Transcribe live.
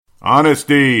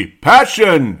Honesty,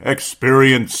 passion,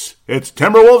 experience. It's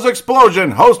Timberwolves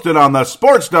Explosion, hosted on the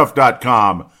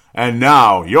sportstuff.com. And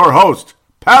now, your host,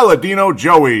 Paladino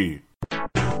Joey.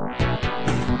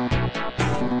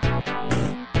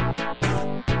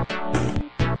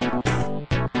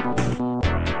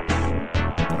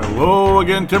 Hello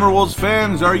again, Timberwolves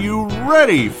fans. Are you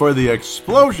ready for the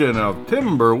explosion of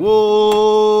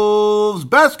Timberwolves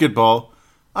basketball?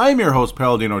 I'm your host,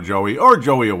 Paladino Joey, or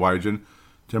Joey Awajan.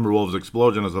 Timberwolves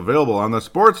Explosion is available on the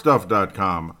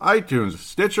sportstuff.com, iTunes,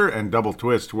 Stitcher, and Double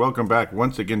Twist. Welcome back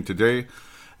once again today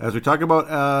as we talk about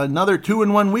another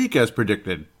 2-in-1 week as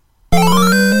predicted.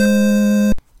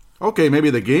 Okay, maybe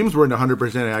the games weren't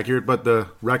 100% accurate, but the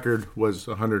record was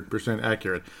 100%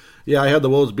 accurate. Yeah, I had the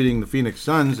Wolves beating the Phoenix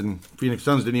Suns, and Phoenix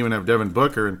Suns didn't even have Devin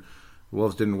Booker, and the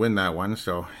Wolves didn't win that one,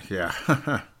 so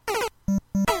yeah.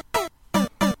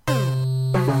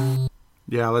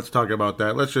 Yeah, let's talk about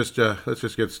that. Let's just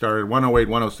get started.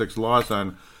 108-106 loss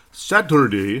on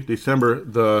Saturday, December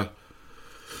the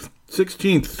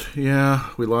 16th. Yeah,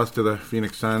 we lost to the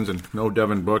Phoenix Suns, and no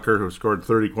Devin Booker, who scored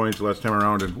 30 points last time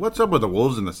around. And what's up with the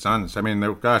Wolves and the Suns? I mean,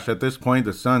 gosh, at this point,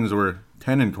 the Suns were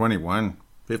 10-21,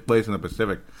 fifth place in the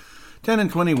Pacific.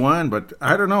 10-21, but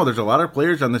I don't know. There's a lot of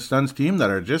players on the Suns team that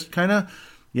are just kind of,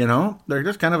 they're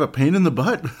just kind of a pain in the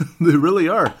butt. They really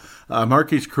are.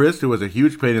 Marquise Chriss, who was a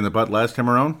huge pain in the butt last time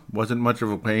around, wasn't much of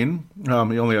a pain. He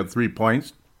only had 3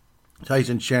 points.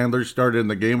 Tyson Chandler started in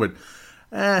the game with,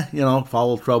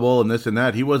 foul trouble and this and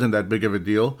that. He wasn't that big of a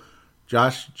deal.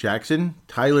 Josh Jackson,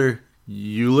 Tyler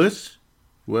Ulis,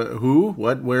 who,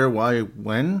 what, where, why,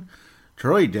 when?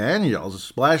 Troy Daniels,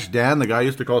 Splash Dan, the guy I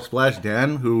used to call Splash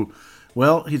Dan, who,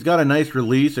 well, he's got a nice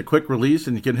release, a quick release,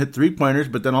 and he can hit three-pointers,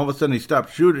 but then all of a sudden he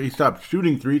stopped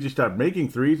shooting threes, he stopped making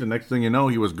threes, and next thing you know,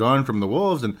 he was gone from the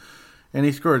Wolves, and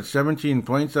he scored 17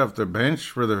 points off the bench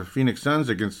for the Phoenix Suns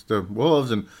against the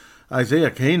Wolves, and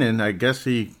Isaiah Canaan, I guess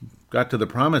he got to the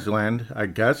promised land,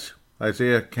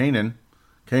 Isaiah Canaan,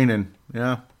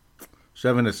 yeah,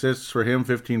 7 assists for him,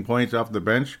 15 points off the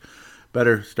bench,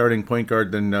 better starting point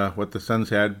guard than what the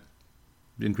Suns had.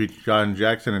 In between John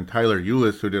Jackson and Tyler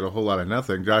Ulis, who did a whole lot of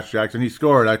nothing. Josh Jackson at least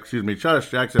scored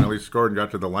and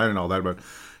got to the line and all that, but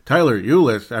Tyler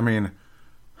Ulis,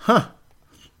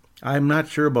 I'm not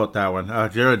sure about that one.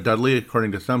 Jared Dudley,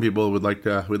 according to some people, would like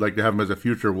to have him as a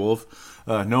future Wolf.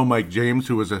 No Mike James,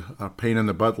 who was a pain in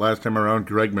the butt last time around.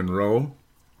 Greg Monroe.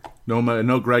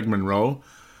 No Greg Monroe.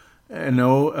 And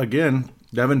no, again,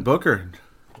 Devin Booker.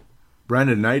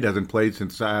 Brandon Knight hasn't played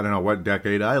since I don't know what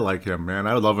decade. I like him, man.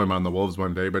 I would love him on the Wolves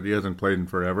one day, but he hasn't played in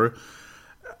forever.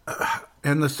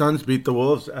 And the Suns beat the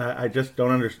Wolves. I just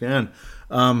don't understand.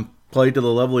 Play to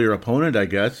the level of your opponent, I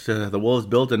guess. The Wolves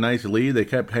built a nice lead. They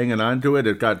kept hanging on to it.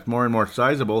 It got more and more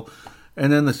sizable.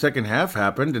 And then the second half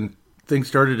happened, and things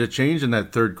started to change in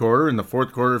that third quarter. In the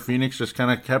fourth quarter, Phoenix just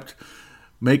kind of kept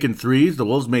making threes. The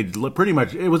Wolves made pretty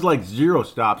much, it was like 0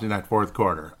 stops in that fourth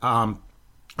quarter.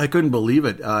 I couldn't believe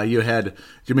it. You had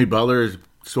Jimmy Butler's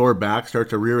sore back start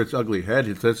to rear its ugly head.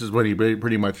 This is when he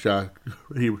pretty much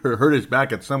he hurt his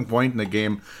back at some point in the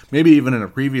game. Maybe even in a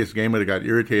previous game, but it got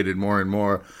irritated more and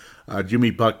more.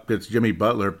 Jimmy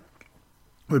Butler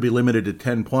would be limited to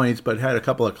 10 points, but had a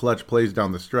couple of clutch plays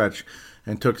down the stretch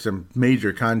and took some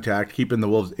major contact, keeping the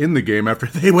Wolves in the game after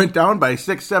they went down by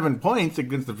 6-7 points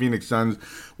against the Phoenix Suns,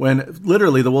 when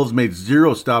literally the Wolves made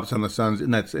 0 stops on the Suns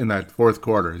in that fourth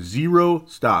quarter. 0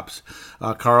 stops.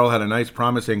 Karl had a nice,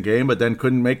 promising game, but then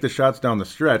couldn't make the shots down the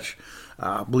stretch.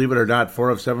 Believe it or not,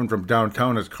 4 of 7 from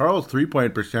downtown, as Karl's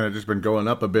three-point percentage has been going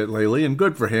up a bit lately, and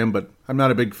good for him, but I'm not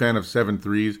a big fan of 7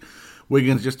 threes.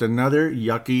 Wiggins, just another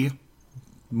yucky,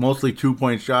 mostly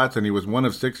 2-point shots, and he was 1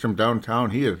 of 6 from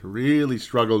downtown. He has really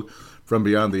struggled from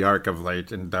beyond the arc of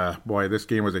late, and boy, this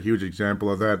game was a huge example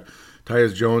of that.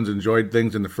 Tyus Jones enjoyed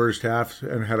things in the first half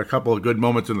and had a couple of good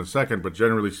moments in the second, but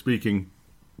generally speaking,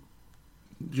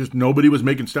 just nobody was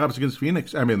making stops against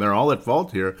Phoenix. I mean, they're all at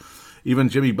fault here. Even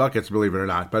Jimmy Buckets, believe it or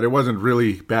not, but it wasn't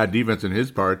really bad defense in his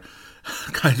part.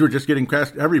 Guys were just getting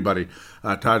past everybody.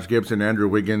 Taj Gibson, Andrew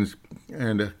Wiggins,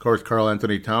 and of course Karl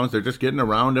Anthony Towns. They're just getting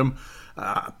around him.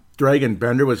 Dragan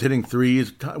Bender was hitting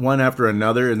threes one after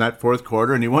another in that fourth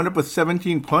quarter, and he wound up with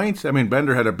 17 points. I mean,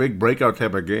 Bender had a big breakout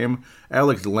type of game.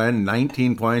 Alex Len,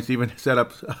 19 points, even set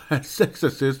up 6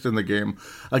 assists in the game.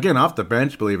 Again, off the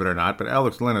bench, believe it or not, but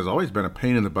Alex Len has always been a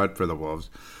pain in the butt for the Wolves.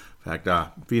 In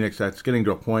fact, Phoenix, that's getting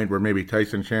to a point where maybe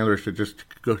Tyson Chandler should just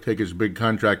go take his big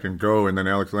contract and go, and then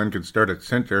Alex Len can start at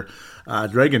center.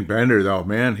 Dragan Bender, though,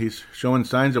 man, he's showing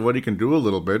signs of what he can do a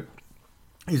little bit.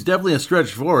 He's definitely a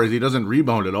stretch four, as he doesn't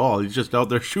rebound at all. He's just out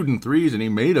there shooting threes, and he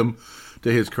made them,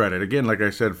 to his credit. Again, like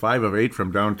I said, 5 of 8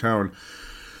 from downtown.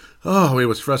 Oh, it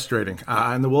was frustrating.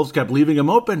 And the Wolves kept leaving him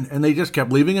open, and they just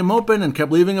kept leaving him open and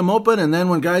kept leaving him open. And then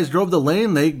when guys drove the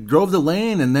lane, they drove the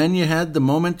lane. And then you had the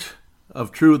moment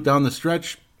of truth down the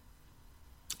stretch.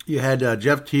 You had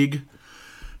Jeff Teague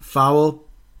foul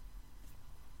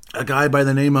a guy by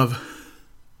the name of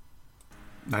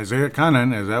Isaiah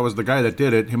Canaan, as that was the guy that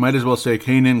did it. He might as well say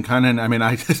Canaan. I mean,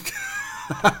 I just...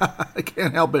 I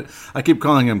can't help it. I keep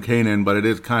calling him Canaan, but it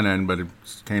is Canaan, but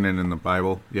it's Canaan in the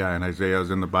Bible. Yeah, and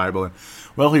Isaiah's in the Bible. And,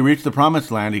 well, he reached the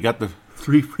promised land. He got the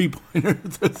three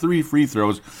free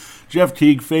throws. Jeff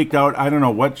Teague faked out. I don't know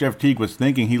what Jeff Teague was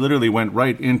thinking. He literally went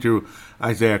right into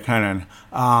Isaiah Canaan.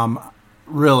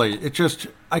 Really, it just...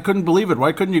 I couldn't believe it.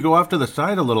 Why couldn't you go off to the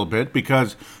side a little bit?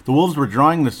 Because the Wolves were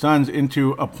drawing the Suns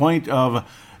into a point of...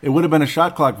 It would have been a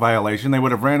shot clock violation. They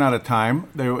would have ran out of time.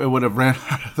 They would have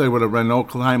run no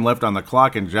time left on the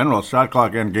clock in general, shot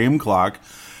clock and game clock.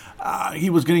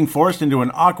 He was getting forced into an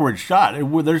awkward shot.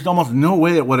 There's almost no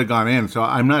way it would have gone in. So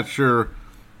I'm not sure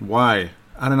why.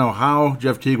 I don't know how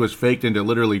Jeff Teague was faked into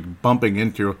literally bumping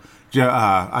into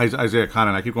Isaiah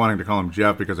Canaan. I keep wanting to call him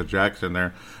Jeff because of Jackson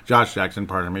there. Josh Jackson,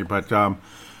 pardon me. But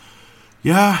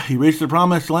yeah, he reached the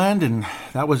promised land, and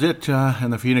that was it.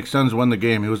 And the Phoenix Suns won the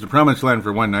game. It was the promised land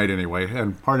for one night anyway.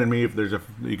 And pardon me if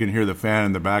you can hear the fan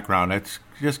in the background. It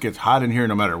just gets hot in here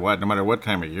no matter what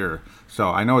time of year. So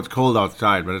I know it's cold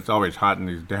outside, but it's always hot in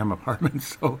these damn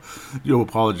apartments. So you'll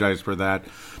apologize for that.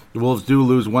 The Wolves do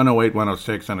lose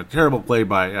 108-106 on a terrible play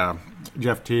by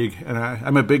Jeff Teague. And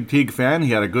I'm a big Teague fan.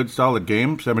 He had a good, solid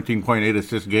game, 17.8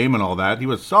 assist game and all that. He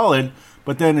was solid.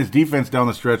 But then his defense down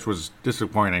the stretch was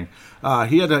disappointing.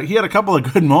 He had a couple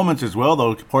of good moments as well,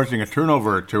 though, forcing a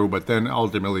turnover or two. But then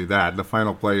ultimately the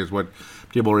final play is what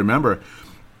people remember.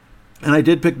 And I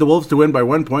did pick the Wolves to win by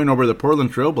 1 point over the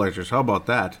Portland Trailblazers. How about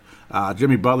that?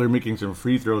 Jimmy Butler making some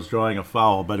free throws, drawing a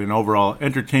foul, but an overall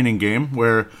entertaining game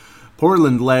where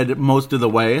Portland led most of the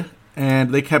way, and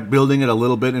they kept building it a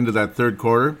little bit into that third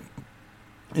quarter.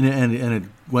 And it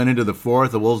went into the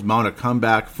fourth. The Wolves mount a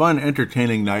comeback. Fun,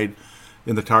 entertaining night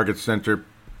in the Target Center.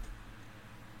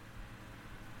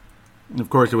 Of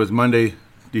course, it was Monday,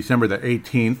 December the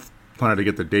 18th. Wanted to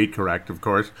get the date correct, of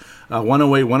course.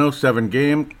 108-107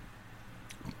 game.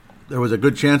 There was a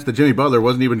good chance that Jimmy Butler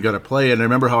wasn't even going to play. And I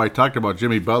remember how I talked about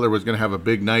Jimmy Butler was going to have a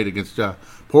big night against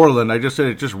Portland. I just said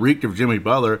it just reeked of Jimmy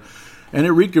Butler. And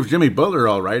it reeked of Jimmy Butler,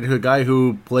 all right. A guy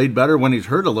who played better when he's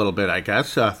hurt a little bit, I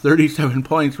guess. 37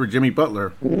 points for Jimmy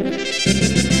Butler.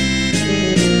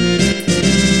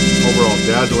 Overall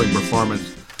dazzling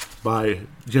performance by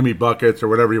Jimmy Buckets, or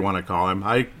whatever you want to call him.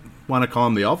 I want to call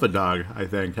him the Alpha Dog, I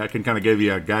think. I can kind of give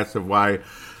you a guess of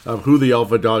who the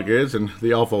Alpha Dog is, and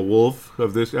the Alpha Wolf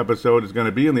of this episode is going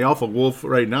to be. And the Alpha Wolf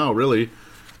right now, really,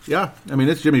 yeah, I mean,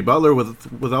 it's Jimmy Butler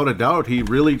without a doubt. He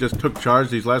really just took charge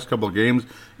these last couple of games.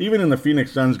 Even in the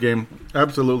Phoenix Suns game,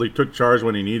 absolutely took charge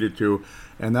when he needed to,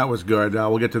 and that was good.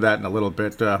 We'll get to that in a little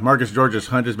bit. Marcus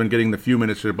Georges-Hunt has been getting the few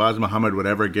minutes Shabazz Muhammad would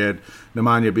ever get.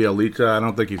 Nemanja Bjelica, I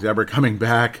don't think he's ever coming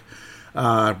back.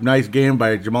 Nice game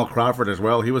by Jamal Crawford as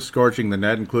well. He was scorching the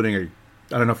net, including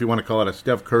I don't know if you want to call it a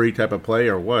Steph Curry type of play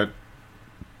or what,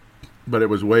 but it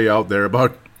was way out there,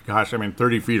 about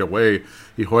 30 feet away.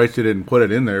 He hoisted it and put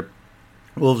it in there.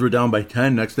 Wolves were down by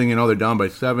 10. Next thing you know, they're down by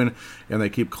 7, and they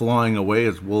keep clawing away,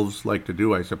 as Wolves like to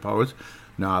do, I suppose.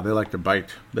 Nah, they like to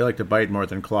bite. They like to bite more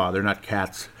than claw. They're not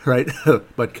cats, right?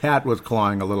 But Cat was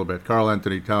clawing a little bit. Karl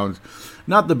Anthony Towns,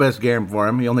 not the best game for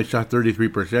him. He only shot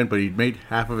 33%, but he made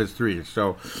half of his threes.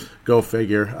 So, go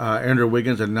figure. Andrew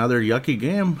Wiggins, another yucky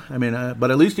game. I mean, but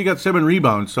at least he got 7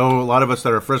 rebounds. So, a lot of us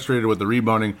that are frustrated with the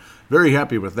rebounding, very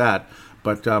happy with that.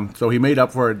 But, so he made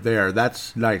up for it there.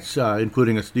 That's nice,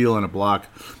 including a steal and a block.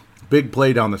 Big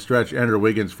play down the stretch. Andrew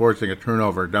Wiggins forcing a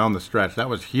turnover down the stretch. That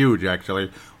was huge,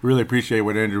 actually. Really appreciate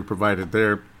what Andrew provided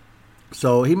there.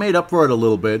 So he made up for it a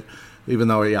little bit, even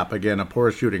though, again, a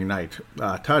poor shooting night.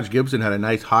 Taj Gibson had a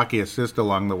nice hockey assist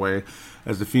along the way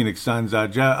as the Phoenix Suns.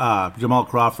 Jamal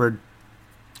Crawford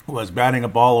was batting a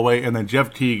ball away, and then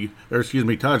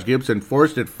Taj Gibson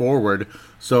forced it forward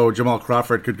so Jamal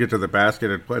Crawford could get to the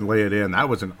basket and lay it in. That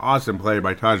was an awesome play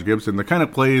by Taj Gibson. The kind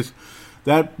of plays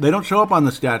that they don't show up on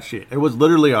the stat sheet. It was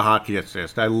literally a hockey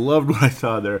assist. I loved what I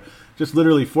saw there. Just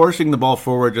literally forcing the ball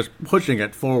forward, just pushing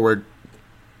it forward,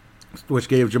 which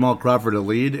gave Jamal Crawford a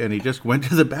lead, and he just went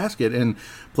to the basket. And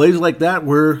plays like that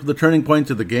were the turning points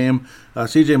of the game.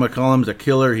 C.J. McCollum's a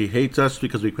killer. He hates us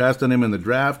because we passed on him in the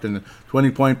draft, and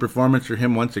 20-point performance for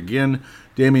him once again.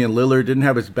 Damian Lillard didn't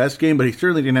have his best game, but he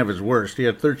certainly didn't have his worst. He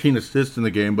had 13 assists in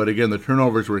the game, but again, the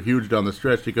turnovers were huge down the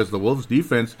stretch because the Wolves'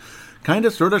 defense kind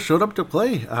of sort of showed up to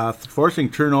play, forcing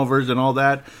turnovers and all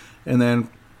that. And then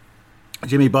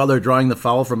Jimmy Butler drawing the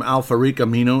foul from Al-Farouq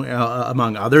Aminu,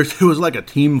 among others. It was like a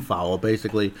team foul,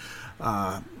 basically,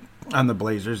 on the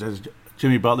Blazers as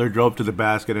Jimmy Butler drove to the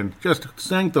basket and just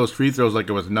sank those free throws like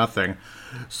it was nothing.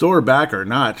 Sore back or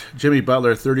not, Jimmy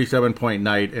Butler, 37-point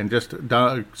night, and just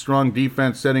strong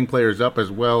defense, setting players up as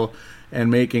well,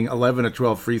 and making 11 of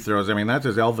 12 free throws. I mean, that's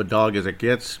as alpha dog as it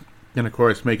gets. And, of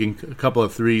course, making a couple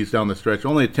of threes down the stretch,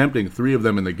 only attempting 3 of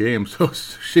them in the game, so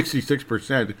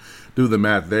 66%, do the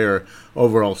math there.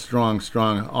 Overall, strong,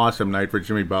 awesome night for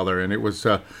Jimmy Butler, and it was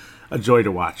a joy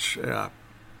to watch.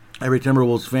 Every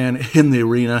Timberwolves fan in the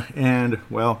arena, and,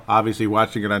 well, obviously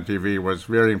watching it on TV, was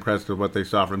very impressed with what they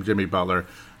saw from Jimmy Butler.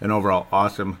 An overall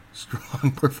awesome,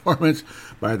 strong performance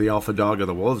by the alpha dog of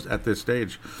the Wolves at this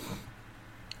stage.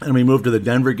 And we moved to the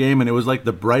Denver game, and it was like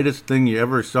the brightest thing you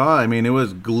ever saw. I mean, it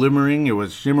was glimmering, it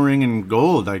was shimmering in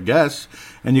gold, I guess.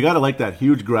 And you got to like that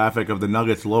huge graphic of the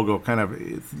Nuggets logo kind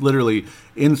of literally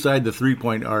inside the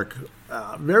three-point arc.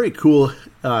 Very cool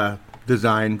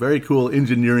design, very cool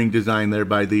engineering design there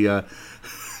by the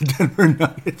Denver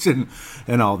Nuggets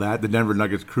and all that. The Denver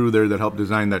Nuggets crew there that helped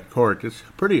design that court. It's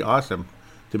pretty awesome,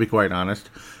 to be quite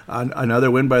honest. Another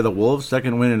win by the Wolves,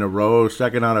 second win in a row,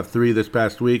 second out of 3 this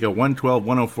past week, a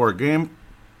 112-104 game.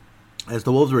 As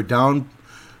the Wolves were down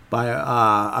by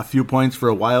a few points for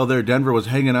a while there, Denver was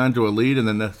hanging on to a lead, and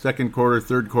then the second quarter,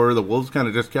 third quarter, the Wolves kind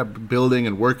of just kept building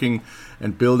and working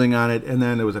and building on it, and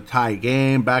then it was a tie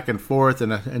game, back and forth,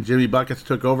 and Jimmy Buckets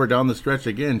took over down the stretch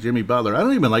again. Jimmy Butler. I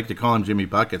don't even like to call him Jimmy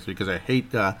Buckets because I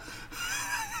hate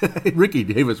Ricky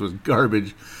Davis was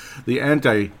garbage.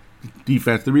 The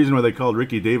defense. The reason why they called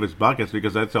Ricky Davis Buckets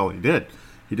because that's all he did.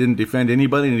 He didn't defend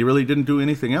anybody, and he really didn't do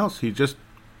anything else. He just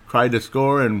tried to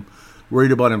score and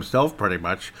worried about himself pretty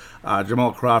much.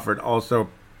 Jamal Crawford also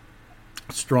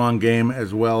strong game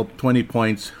as well. 20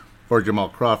 points for Jamal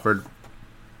Crawford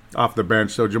off the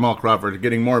bench. So Jamal Crawford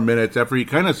getting more minutes after he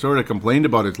kind of sort of complained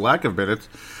about his lack of minutes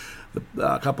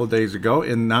a couple of days ago,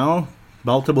 and now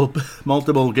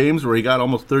multiple games where he got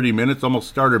almost 30 minutes, almost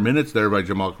starter minutes there by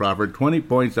Jamal Crawford. 20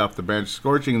 points off the bench,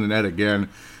 scorching the net again.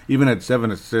 Even had 7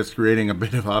 assists, creating a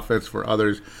bit of offense for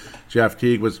others. Jeff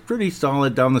Teague was pretty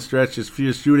solid down the stretch. His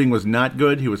shooting was not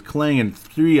good. He was clanging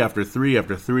 3 after 3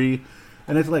 after 3.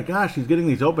 And it's like, gosh, he's getting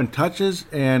these open touches,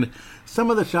 and some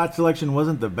of the shot selection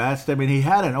wasn't the best. I mean, he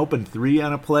had an open 3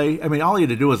 on a play. I mean, all he had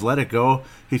to do was let it go.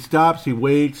 He stops, he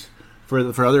waits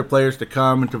for other players to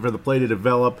come and for the play to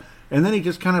develop. And then he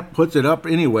just kind of puts it up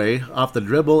anyway off the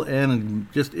dribble, and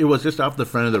it was just off the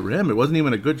front of the rim. It wasn't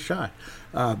even a good shot.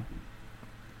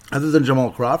 Other than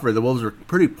Jamal Crawford, the Wolves were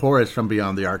pretty porous from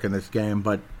beyond the arc in this game,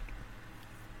 but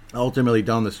ultimately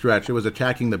down the stretch, it was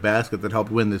attacking the basket that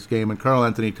helped win this game. And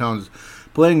Karl-Anthony Towns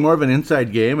playing more of an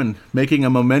inside game and making a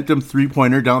momentum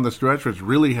three-pointer down the stretch, which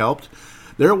really helped.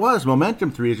 There it was,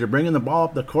 momentum threes. You're bringing the ball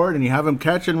up the court, and you have him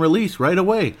catch and release right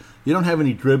away. You don't have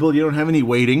any dribble. You don't have any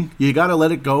waiting. You got to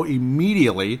let it go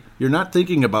immediately. You're not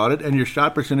thinking about it, and your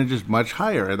shot percentage is much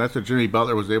higher. And that's what Jimmy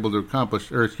Butler was able to accomplish,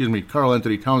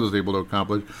 Karl-Anthony Towns was able to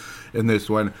accomplish in this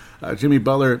one. Jimmy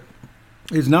Butler,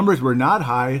 his numbers were not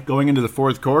high going into the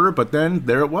fourth quarter, but then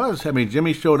there it was. I mean,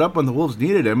 Jimmy showed up when the Wolves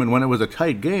needed him and when it was a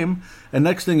tight game. And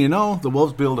next thing you know, the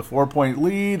Wolves build a 4-point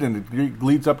lead, and it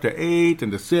leads up to 8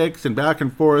 and to 6 and back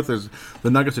and forth as the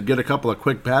Nuggets would get a couple of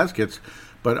quick baskets.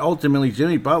 But ultimately,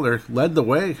 Jimmy Butler led the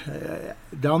way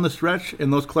down the stretch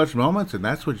in those clutch moments, and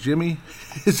that's what Jimmy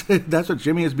is. That's what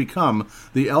Jimmy has become,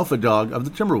 the alpha dog of the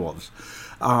Timberwolves.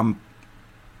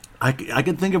 I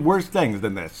can think of worse things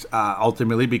than this,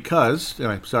 ultimately, because, and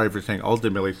I'm sorry for saying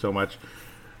ultimately so much,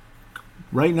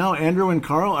 right now Andrew and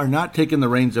Carl are not taking the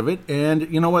reins of it,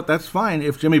 and you know what, that's fine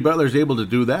if Jimmy Butler's able to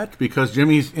do that, because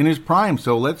Jimmy's in his prime,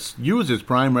 so let's use his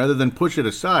prime rather than push it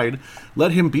aside.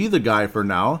 Let him be the guy for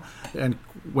now, and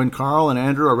when Carl and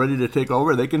Andrew are ready to take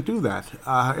over, they can do that.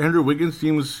 Andrew Wiggins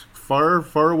seems far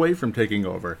away from taking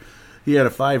over. He had a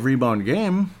 5-rebound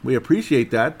game. We appreciate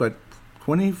that, but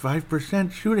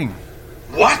 25% shooting.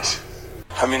 What?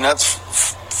 I mean, that's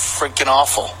freaking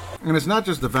awful. And it's not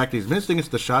just the fact he's missing, it's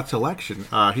the shot selection.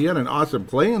 He had an awesome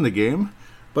play in the game,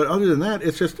 but other than that,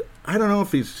 it's just, I don't know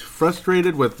if he's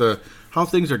frustrated with how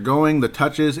things are going, the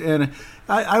touches, and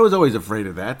I was always afraid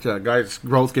of that. Guys'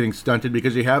 growth getting stunted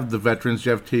because you have the veterans,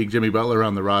 Jeff Teague, Jimmy Butler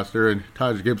on the roster, and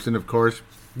Taj Gibson, of course,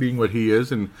 being what he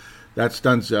is, and that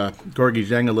stunts Gorgui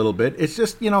Dieng a little bit. It's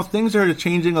just, things are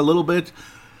changing a little bit,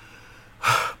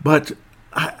 but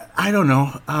I don't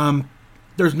know.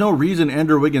 There's no reason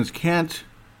Andrew Wiggins can't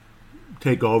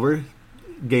take over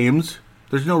games.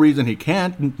 There's no reason he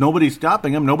can't. Nobody's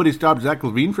stopping him. Nobody stopped Zach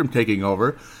LaVine from taking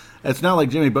over. It's not like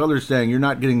Jimmy Butler's saying you're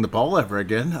not getting the ball ever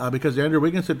again because Andrew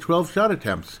Wiggins had 12 shot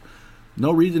attempts.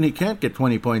 no reason he can't get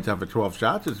 20 points off of 12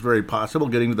 shots. It's very possible,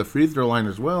 getting to the free throw line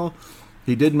as well.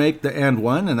 He did make the and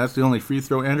one, and that's the only free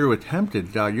throw Andrew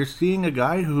attempted. You're seeing a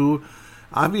guy who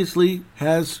obviously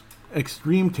has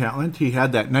extreme talent. He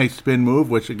had that nice spin move,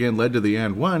 which again led to the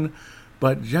and one.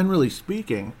 But generally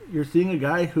speaking, you're seeing a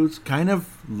guy who's kind of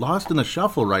lost in the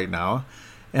shuffle right now.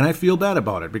 And I feel bad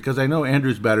about it because I know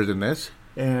Andrew's better than this.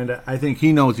 And I think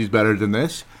he knows he's better than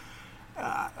this.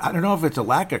 I don't know if it's a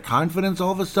lack of confidence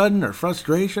all of a sudden or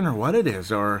frustration or what it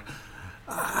is. Or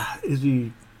is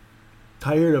he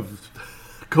tired of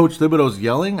Coach Thibodeau's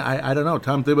yelling? I don't know.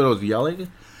 Tom Thibodeau's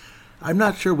yelling. I'm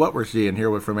not sure what we're seeing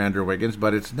here from Andrew Wiggins,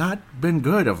 but it's not been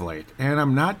good of late. And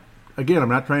I'm not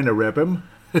trying to rip him.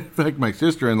 In fact, my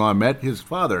sister-in-law met his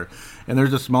father, and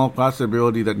there's a small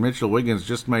possibility that Mitchell Wiggins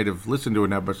just might have listened to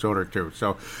an episode or two.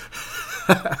 So,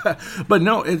 but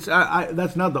no, it's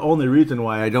that's not the only reason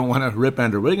why I don't want to rip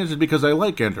Andrew Wiggins. Is because I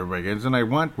like Andrew Wiggins, and I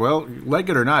want, well, like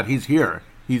it or not, he's here.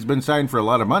 He's been signed for a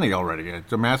lot of money already.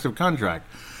 It's a massive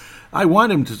contract. I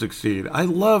want him to succeed. I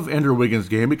love Andrew Wiggins'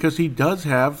 game because he does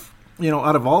have,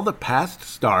 out of all the past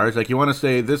stars, like you want to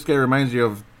say this guy reminds you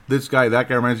of this guy, that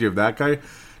guy reminds you of that guy.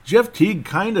 Jeff Teague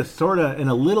kind of, sort of, in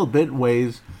a little bit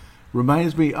ways,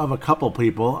 reminds me of a couple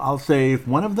people. I'll say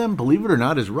one of them, believe it or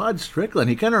not, is Rod Strickland.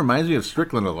 He kind of reminds me of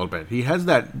Strickland a little bit. He has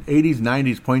that 80s,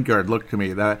 90s point guard look to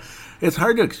me. That it's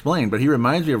hard to explain, but he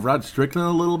reminds me of Rod Strickland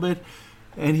a little bit.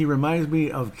 And he reminds me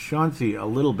of Chauncey a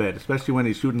little bit, especially when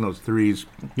he's shooting those threes.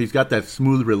 He's got that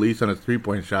smooth release on his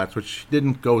three-point shots, which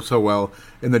didn't go so well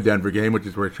in the Denver game, which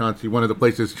is where one of the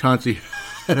places Chauncey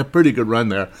had a pretty good run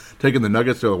there, taking the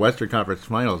Nuggets to the Western Conference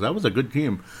Finals. That was a good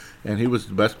team, and he was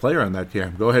the best player on that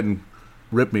team. Go ahead and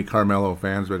rip me, Carmelo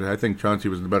fans, but I think Chauncey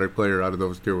was the better player out of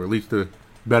those two, or at least the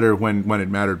better when it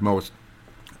mattered most.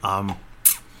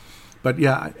 But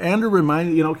yeah, Andrew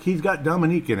reminded, he's got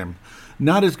Dominique in him.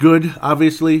 Not as good,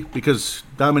 obviously, because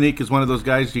Dominique is one of those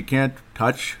guys you can't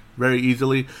touch very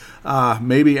easily.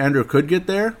 Maybe Andrew could get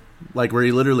there, like where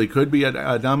he literally could be at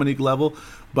a Dominique level.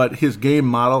 But his game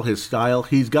model, his style,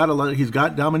 he's got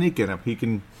Dominique in him. He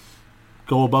can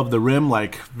go above the rim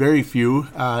like very few,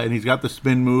 and he's got the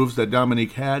spin moves that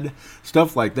Dominique had,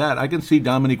 stuff like that. I can see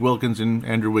Dominique Wilkins and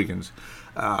Andrew Wiggins.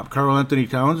 Karl Anthony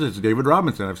Towns is David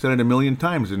Robinson. I've said it a million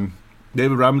times, and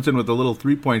David Robinson with a little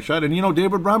three-point shot. And,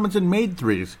 David Robinson made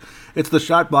threes. It's the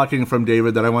shot blocking from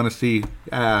David that I want to see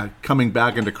coming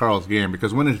back into Karl's game,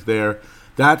 because when it's there,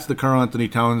 that's the Karl Anthony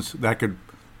Towns that could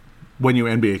win you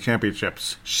NBA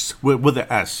championships with an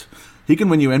S. He can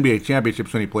win you NBA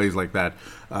championships when he plays like that.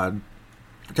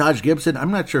 Taj Gibson,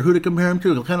 I'm not sure who to compare him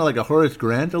to. Kind of like a Horace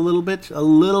Grant a little bit,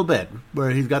 where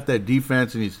he's got that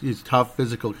defense and he's tough,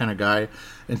 physical kind of guy.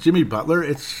 And Jimmy Butler,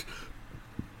 it's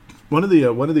one of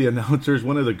the announcers,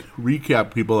 one of the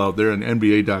recap people out there on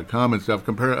NBA.com and stuff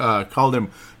called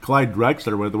him Clyde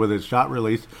Drexler with his shot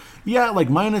release. Yeah, like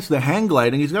minus the hang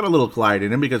gliding, he's got a little Clyde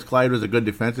in him because Clyde was a good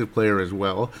defensive player as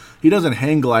well. He doesn't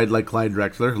hang glide like Clyde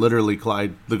Drexler, literally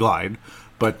Clyde the glide.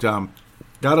 But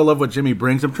gotta love what Jimmy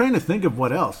brings. I'm trying to think of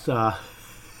what else.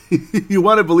 You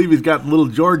want to believe he's got little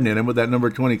Jordan in him with that number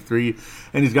 23,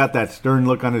 and he's got that stern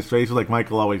look on his face like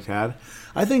Michael always had.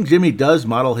 I think Jimmy does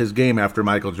model his game after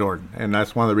Michael Jordan, and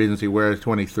that's one of the reasons he wears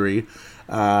 23.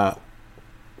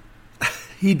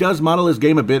 He does model his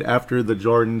game a bit after the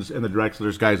Jordans and the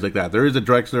Drexlers, guys like that. There is a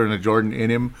Drexler and a Jordan in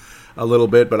him a little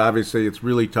bit, but obviously it's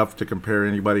really tough to compare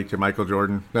anybody to Michael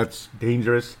Jordan. That's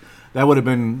dangerous. That would have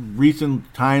been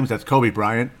recent times. That's Kobe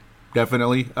Bryant,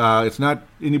 definitely. It's not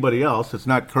anybody else. It's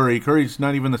not Curry. Curry's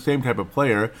not even the same type of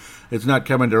player. It's not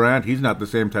Kevin Durant. He's not the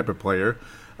same type of player.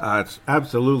 It's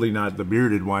absolutely not the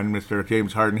bearded one, Mr.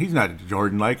 James Harden. He's not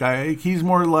Jordan-like. He's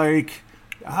more like,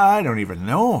 I don't even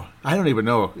know.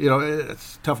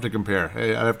 It's tough to compare.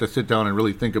 I have to sit down and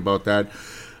really think about that.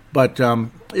 But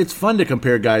it's fun to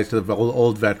compare guys to the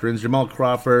old veterans. Jamal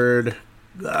Crawford,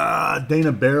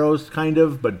 Dana Barros, kind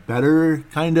of, but better,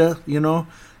 kind of,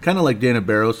 Kind of like Dana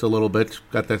Barros a little bit.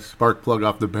 Got that spark plug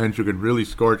off the bench who can really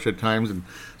scorch at times. And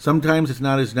sometimes it's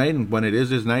not his night. And when it is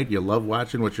his night, you love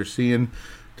watching what you're seeing.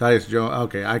 Tyus Jones.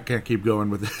 Okay, I can't keep going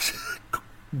with this.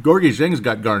 Gorgie Zhang's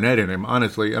got Garnett in him,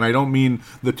 honestly. And I don't mean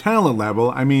the talent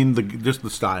level. I mean just the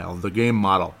style, the game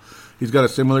model. He's got a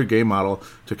similar game model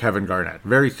to Kevin Garnett.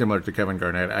 Very similar to Kevin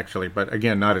Garnett, actually. But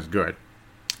again, not as good.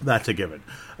 That's a given.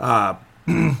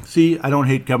 See, I don't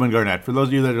hate Kevin Garnett. For those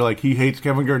of you that are like, he hates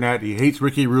Kevin Garnett, he hates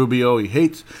Ricky Rubio, he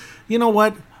hates... You know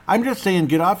what? I'm just saying,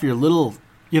 get off your little...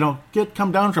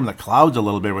 come down from the clouds a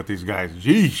little bit with these guys.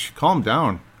 Jeez, calm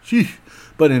down. Sheesh.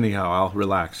 But anyhow, I'll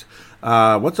relax.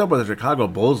 What's up with the Chicago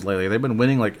Bulls lately? They've been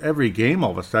winning like every game all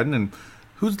of a sudden, and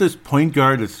who's this point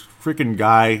guard, this freaking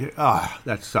guy?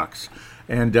 That sucks.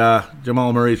 And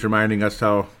Jamal Murray's reminding us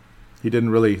how he didn't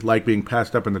really like being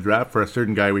passed up in the draft for a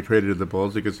certain guy we traded to the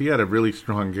Bulls because he had a really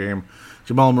strong game.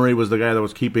 Jamal Murray was the guy that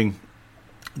was keeping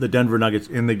the Denver Nuggets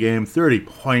in the game. 30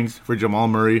 points for Jamal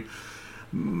Murray.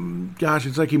 Gosh,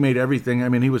 it's like he made everything. I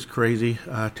mean, he was crazy.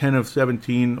 10 of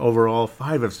 17 overall,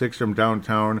 5 of 6 from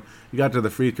downtown. He got to the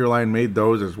free throw line, made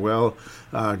those as well.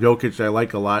 Jokic I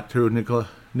like a lot too. Nikola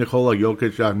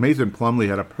Jokic. Mason Plumlee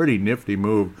had a pretty nifty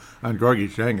move on Gorgie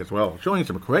Shang as well, showing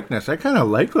some quickness. I kind of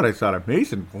liked what I saw of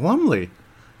Mason Plumlee.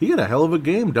 He had a hell of a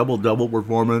game, double-double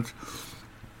performance.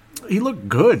 He looked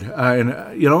good.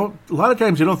 And, you know, a lot of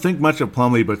times you don't think much of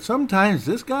Plumlee, but sometimes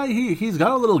this guy, he's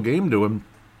got a little game to him.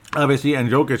 Obviously, and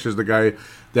Jokic is the guy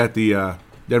that the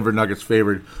Denver Nuggets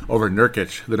favored over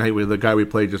Nurkic, the guy we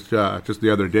played just the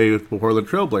other day with the Portland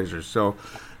Trailblazers. So,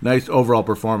 nice overall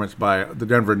performance by the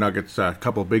Denver Nuggets, a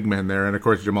couple big men there, and of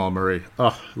course Jamal Murray.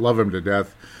 Love him to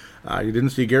death. You didn't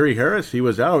see Gary Harris; he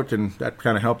was out, and that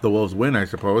kind of helped the Wolves win, I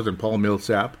suppose. And Paul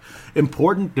Millsap,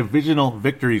 important divisional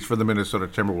victories for the Minnesota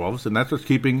Timberwolves, and that's what's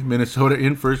keeping Minnesota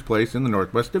in first place in the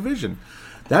Northwest Division.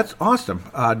 That's awesome.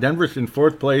 Denver's in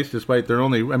fourth place, despite they're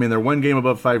one game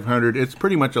above 500. It's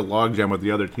pretty much a logjam with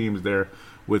the other teams there,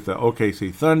 with the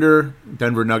OKC Thunder,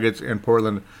 Denver Nuggets, and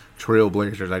Portland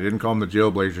Trailblazers. I didn't call them the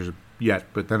Jailblazers yet,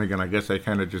 but then again, I guess I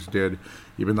kind of just did,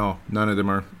 even though none of them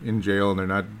are in jail and they're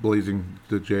not blazing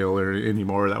the jail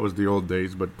anymore. That was the old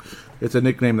days, but it's a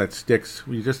nickname that sticks.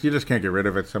 You just can't get rid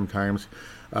of it sometimes.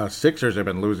 Sixers have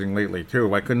been losing lately too.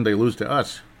 Why couldn't they lose to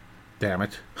us? Damn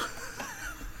it.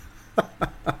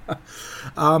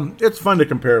 It's fun to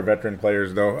compare veteran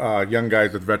players, though. Young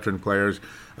guys with veteran players.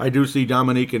 I do see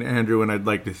Dominique and Andrew, and I'd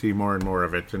like to see more and more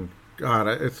of it. And God,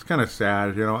 it's kind of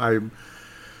sad,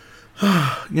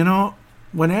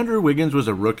 when Andrew Wiggins was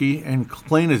a rookie, and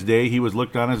plain as day, he was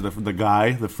looked on as the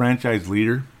guy, the franchise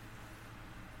leader.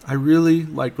 I really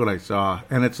liked what I saw,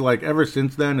 and it's like ever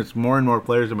since then, it's more and more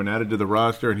players have been added to the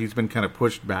roster, and he's been kind of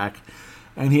pushed back,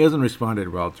 and he hasn't responded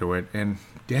well to it. And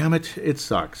damn it, it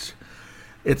sucks.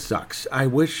 It sucks. I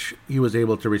wish he was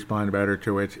able to respond better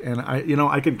to it. And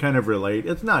I can kind of relate.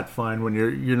 It's not fun when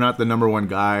you're not the number one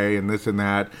guy and this and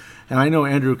that. And I know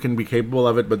Andrew can be capable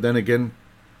of it, but then again,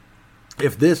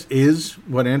 if this is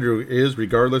what Andrew is,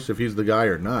 regardless if he's the guy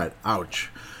or not,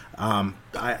 ouch.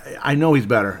 I know he's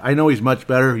better. I know he's much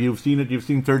better. You've seen it. You've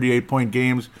seen 38-point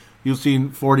games. You've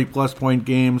seen 40-plus point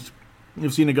games.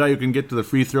 You've seen a guy who can get to the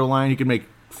free throw line. He can make.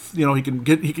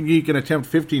 He can attempt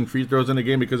 15 free throws in a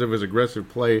game because of his aggressive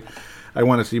play. I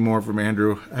want to see more from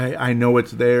Andrew. I know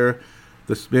it's there.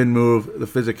 The spin move, the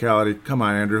physicality. Come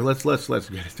on, Andrew. Let's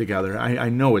get it together. I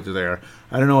know it's there.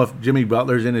 I don't know if Jimmy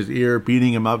Butler's in his ear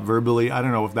beating him up verbally. I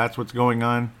don't know if that's what's going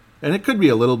on. And it could be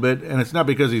a little bit, and it's not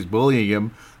because he's bullying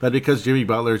him, but because Jimmy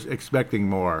Butler's expecting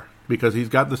more because he's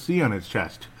got the C on his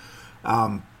chest.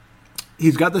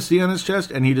 He's got the C on his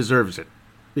chest, and he deserves it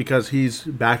because he's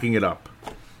backing it up.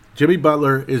 Jimmy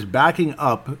Butler is backing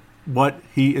up what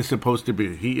he is supposed to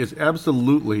be. He is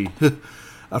absolutely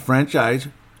a franchise.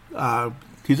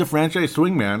 He's a franchise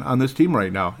swingman on this team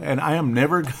right now, and I am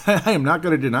not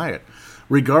going to deny it,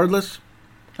 regardless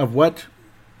of what,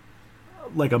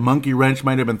 like a monkey wrench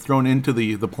might have been thrown into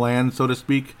the plan, so to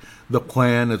speak. The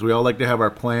plan, as we all like to have our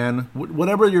plan.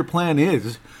 Whatever your plan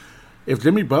is, if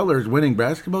Jimmy Butler is winning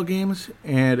basketball games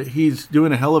and he's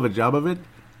doing a hell of a job of it,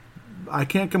 I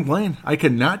can't complain. I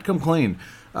cannot complain.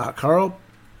 Carl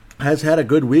has had a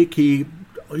good week. He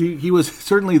was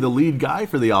certainly the lead guy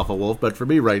for the Alpha Wolf, but for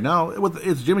me right now,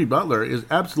 it's Jimmy Butler is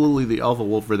absolutely the Alpha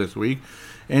Wolf for this week,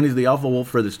 and he's the Alpha Wolf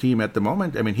for this team at the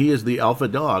moment. I mean, he is the alpha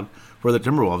dog for the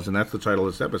Timberwolves, and that's the title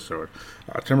of this episode.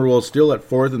 Timberwolves still at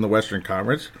fourth in the Western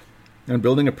Conference and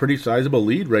building a pretty sizable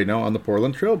lead right now on the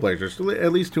Portland Trailblazers, still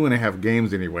at least 2.5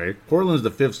 games anyway. Portland's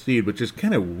the fifth seed, which is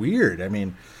kind of weird. I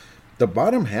mean, the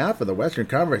bottom half of the Western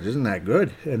Conference isn't that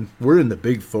good, and we're in the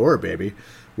Big Four, baby.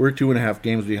 We're 2.5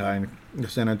 games behind the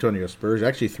San Antonio Spurs.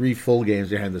 Actually, 3 full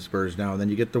games behind the Spurs now, and then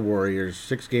you get the Warriors,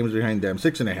 6 games behind them,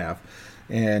 6.5.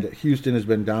 And Houston has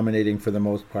been dominating for the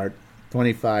most part,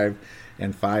 25-5.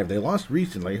 They lost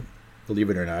recently,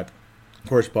 believe it or not. Of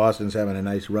course, Boston's having a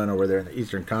nice run over there in the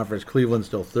Eastern Conference. Cleveland's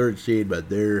still third seed, but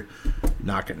they're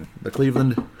knocking. The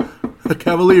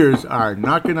Cavaliers are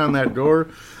knocking on that door.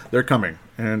 They're coming.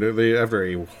 And after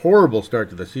a horrible start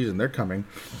to the season, they're coming.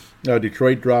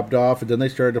 Detroit dropped off, and then they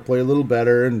started to play a little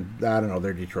better, and I don't know,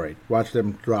 they're Detroit. Watch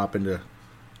them drop into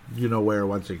you-know-where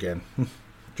once again.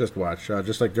 Just watch.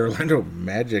 Just like the Orlando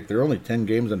Magic, they're only 10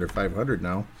 games under 500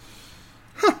 now.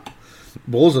 Huh.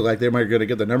 Bulls look like they might going to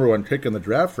get the number 1 pick in the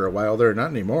draft for a while. They're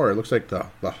not anymore. It looks like the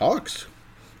Hawks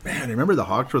Man, remember the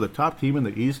Hawks were the top team in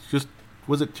the East just,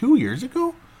 was it 2 years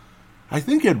ago? I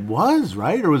think it was,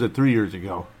 right? Or was it 3 years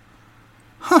ago?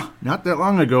 Not that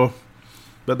long ago.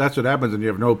 But that's what happens when you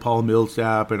have no Paul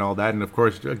Millsap and all that. And, of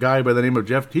course, a guy by the name of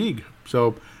Jeff Teague.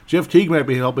 So Jeff Teague might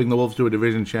be helping the Wolves to a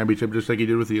division championship just like he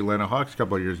did with the Atlanta Hawks a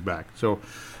couple of years back. So,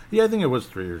 yeah, I think it was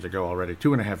 3 years ago already,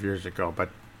 2.5 years ago. But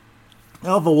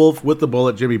Alpha Wolf with the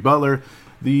bullet, Jimmy Butler,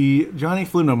 the Johnny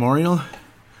Flynn Memorial,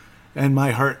 and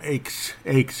my heart aches.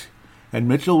 And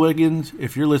Mitchell Wiggins,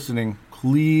 if you're listening,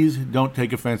 please don't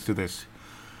take offense to this.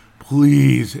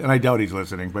 Please. And I doubt he's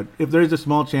listening. But if there's a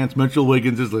small chance Mitchell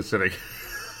Wiggins is listening.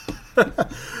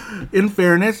 In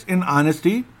fairness, in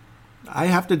honesty, I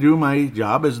have to do my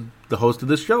job as the host of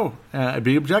this show.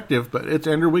 Be objective, but it's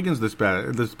Andrew Wiggins for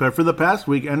the past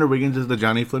week. Andrew Wiggins is the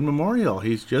Johnny Flynn Memorial.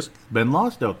 He's just been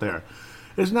lost out there.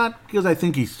 It's not because I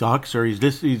think he sucks or he's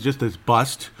just this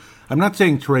bust. I'm not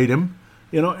saying trade him,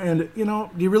 do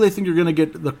you really think you're going to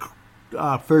get the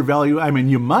fair value? I mean,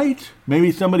 you might. Maybe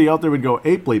somebody out there would go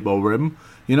ape-leap over him.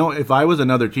 If I was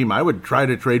another team, I would try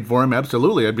to trade for him.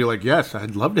 Absolutely. I'd be like, yes,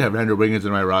 I'd love to have Andrew Wiggins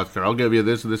in my roster. I'll give you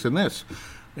this, this, and this.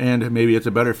 And maybe it's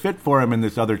a better fit for him in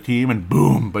this other team, and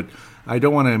boom. But I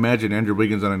don't want to imagine Andrew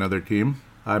Wiggins on another team.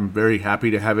 I'm very happy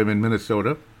to have him in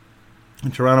Minnesota.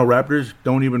 And Toronto Raptors,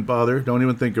 don't even bother. Don't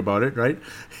even think about it, right?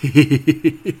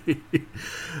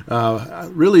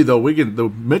 Really, though,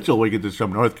 Mitchell Wiggins is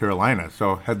from North Carolina.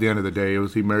 So at the end of the day,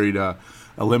 he married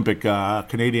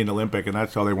Canadian Olympic, and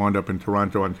that's how they wound up in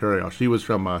Toronto, Ontario. She was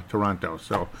from Toronto.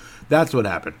 So that's what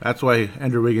happened. That's why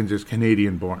Andrew Wiggins is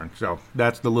Canadian-born. So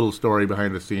that's the little story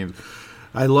behind the scenes.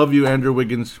 I love you, Andrew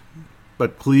Wiggins,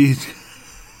 but please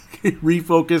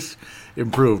refocus.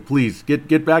 Improve, please.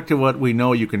 Get back to what we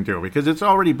know you can do, because it's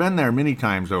already been there many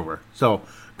times over. So,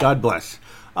 God bless.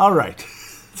 All right.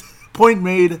 Point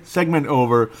made, segment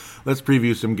over. Let's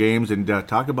preview some games and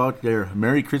talk about their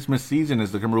Merry Christmas season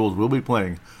as the Timberwolves will be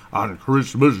playing on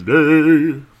Christmas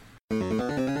Day.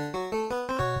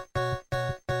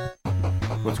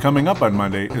 What's coming up on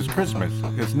Monday is Christmas.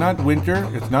 It's not winter,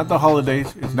 it's not the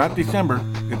holidays, it's not December,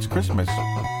 it's Christmas.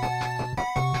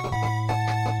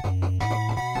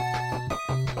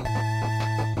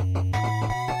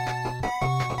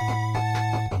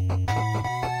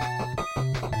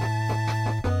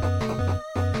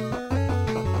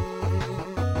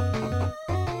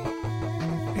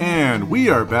 And we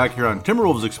are back here on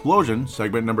Timberwolves Explosion,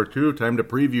 segment number 2. Time to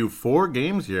preview 4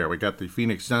 games here. We got the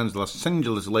Phoenix Suns, Los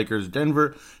Angeles Lakers,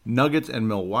 Denver Nuggets, and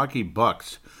Milwaukee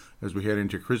Bucks. As we head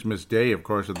into Christmas Day, of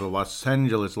course, of the Los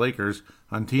Angeles Lakers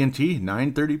on TNT,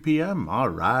 9:30 p.m. All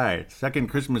right, second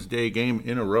Christmas Day game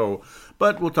in a row.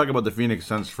 But we'll talk about the Phoenix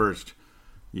Suns first.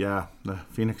 Yeah, the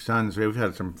Phoenix Suns, we've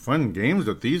had some fun games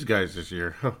with these guys this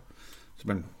year. It's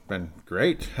been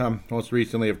great. Most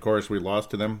recently, of course, we lost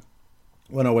to them.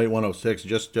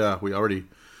 108-106, we already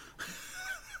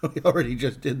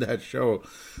just did that show.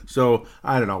 So,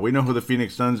 I don't know. We know who the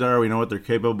Phoenix Suns are. We know what they're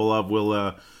capable of.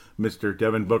 Will Mr.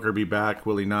 Devin Booker be back?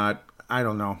 Will he not? I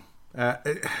don't know.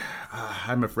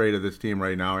 I'm afraid of this team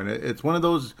right now. And it's one of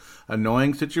those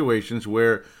annoying situations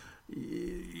where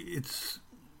it's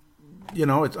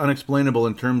unexplainable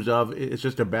in terms of it's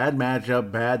just a bad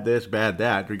matchup, bad this, bad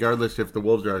that, regardless if the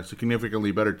Wolves are a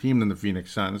significantly better team than the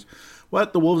Phoenix Suns.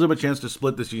 But the Wolves have a chance to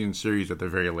split the season series at the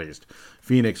very least.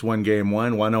 Phoenix won Game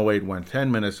 1,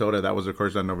 108-110. Minnesota, that was, of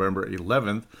course, on November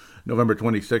 11th. November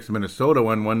 26th, Minnesota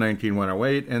won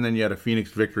 119-108. And then you had a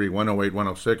Phoenix victory,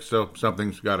 108-106. So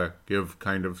something's got to give,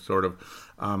 kind of, sort of.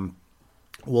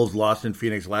 Wolves lost in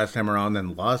Phoenix last time around,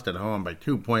 then lost at home by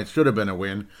 2 points. Should have been a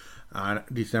win on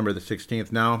December the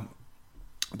 16th. Now,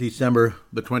 December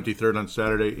the 23rd on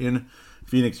Saturday in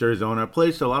Phoenix, Arizona, a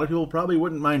place a lot of people probably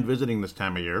wouldn't mind visiting this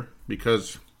time of year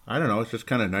because, I don't know, it's just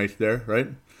kind of nice there, right?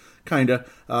 Kind of.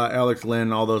 Alex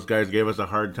Lynn, all those guys gave us a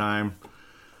hard time.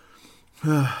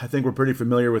 I think we're pretty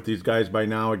familiar with these guys by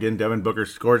now. Again, Devin Booker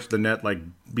scorched the net like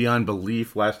beyond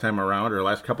belief last time around, or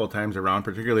last couple of times around,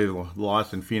 particularly the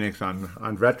loss in Phoenix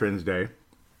on Veterans Day.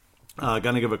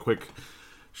 Gonna give a quick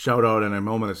shout out and a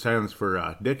moment of silence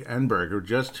for Dick Enberg, who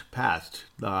just passed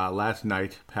last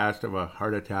night, passed of a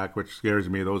heart attack, which scares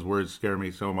me. Those words scare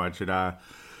me so much.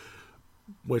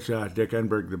 Wish Dick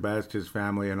Enberg the best, his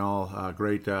family and all.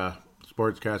 Great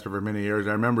sportscaster for many years.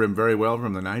 I remember him very well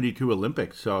from the 92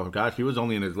 Olympics. So, gosh, he was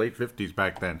only in his late 50s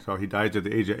back then. So he died at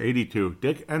the age of 82.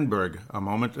 Dick Enberg, a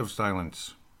moment of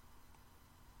silence.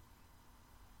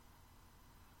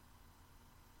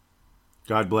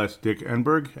 God bless Dick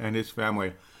Enberg and his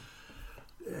family.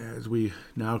 As we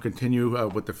now continue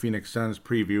with the Phoenix Suns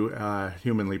preview,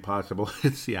 humanly possible.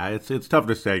 It's tough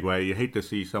to segue. You hate to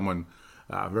see someone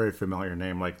Very familiar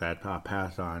name like that,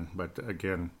 pass on. But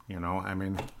again, I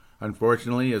mean,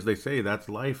 unfortunately, as they say, that's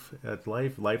life. That's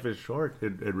life. Life is short.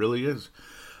 It really is.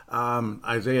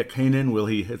 Isaiah Canaan,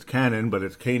 it's Canaan, but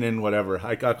it's Canaan, whatever.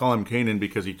 I call him Canaan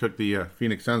because he took the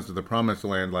Phoenix Suns to the promised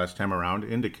land last time around,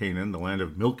 into Canaan, the land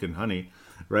of milk and honey,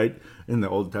 right? In the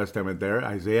Old Testament there.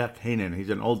 Isaiah Canaan. He's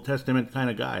an Old Testament kind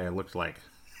of guy, it looks like.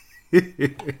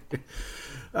 The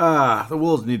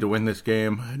Wolves need to win this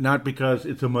game, not because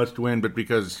it's a must-win, but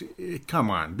because, come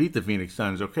on, beat the Phoenix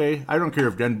Suns, okay? I don't care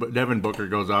if Devin Booker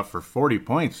goes off for 40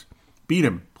 points. Beat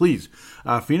him, please.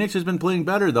 Phoenix has been playing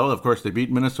better, though. Of course, they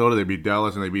beat Minnesota, they beat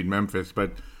Dallas, and they beat Memphis.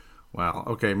 But, well,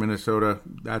 okay, Minnesota,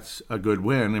 that's a good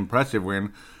win, impressive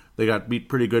win. They got beat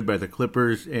pretty good by the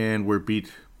Clippers and were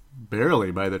beat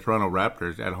barely by the Toronto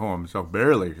Raptors at home. So,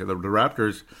 barely. The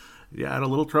Raptors, had a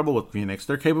little trouble with Phoenix.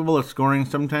 They're capable of scoring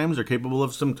sometimes. They're capable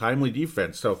of some timely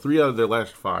defense. So, 3 out of their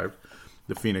last 5,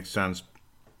 the Phoenix Suns.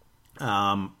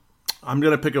 I'm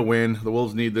going to pick a win. The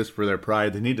Wolves need this for their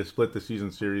pride. They need to split the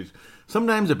season series.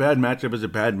 Sometimes a bad matchup is a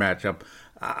bad matchup.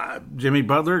 Jimmy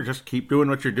Butler, just keep doing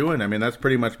what you're doing. I mean, that's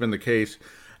pretty much been the case.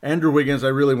 Andrew Wiggins, I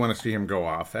really want to see him go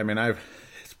off. I mean,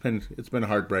 it's been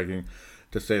heartbreaking,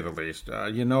 to say the least.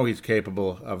 He's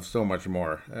capable of so much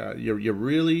more. You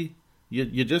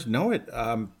just know it.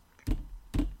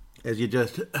 As you're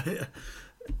just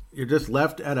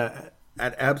left at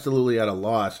absolutely at a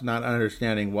loss, not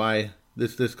understanding why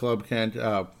this club can't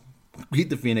beat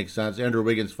the Phoenix Suns. Andrew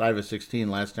Wiggins 5 of 16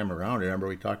 last time around. Remember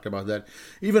we talked about that.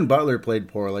 Even Butler played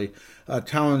poorly.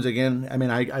 Towns again. I mean,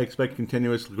 I expect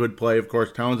continuous good play. Of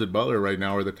course, Towns and Butler right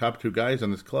now are the top 2 guys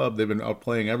on this club. They've been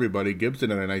outplaying everybody. Gibson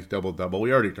had a nice double-double.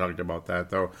 We already talked about that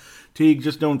though. Teague,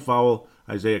 just don't foul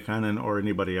Isaiah Canaan or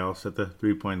anybody else at the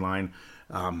 3-point line.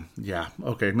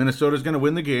 Okay. Minnesota's going to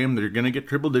win the game. They're going to get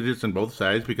triple digits on both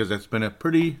sides because that's been a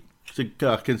pretty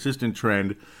consistent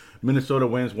trend. Minnesota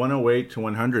wins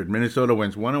 108-100. Minnesota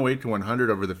wins 108-100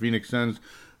 over the Phoenix Suns.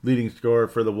 Leading scorer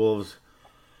for the Wolves,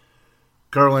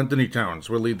 Karl-Anthony Towns,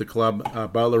 will lead the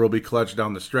club. Butler will be clutch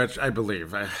down the stretch, I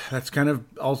believe. That's kind of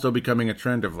also becoming a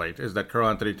trend of late, is that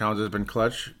Karl-Anthony Towns has been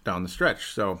clutch down the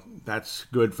stretch. So that's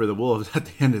good for the Wolves at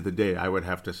the end of the day, I would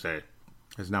have to say.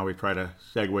 As now we try to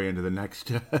segue into the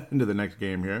next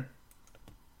game here.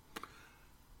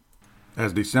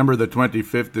 As December the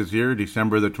 25th is here,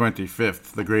 December the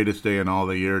 25th, the greatest day in all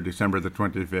the year, December the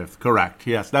 25th. Correct.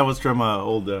 Yes, that was from an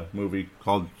old movie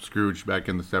called Scrooge back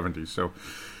in the 70s. So,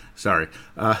 sorry.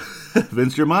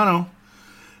 Vince Germano,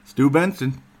 Stu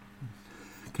Benson,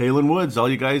 Kalen Woods, all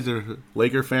you guys are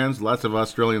Laker fans, lots of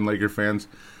Australian Laker fans.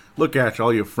 Look at you,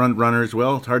 all you front runners.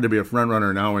 Well, it's hard to be a front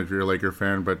runner now if you're a Laker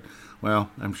fan, but, well,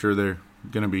 I'm sure they're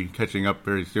going to be catching up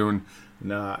very soon.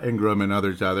 Ingram and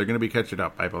others, they're going to be catching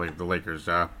up, I believe, the Lakers.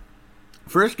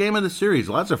 First game of the series,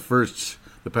 lots of firsts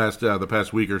the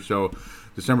past week or so.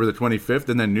 December the 25th,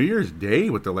 and then New Year's Day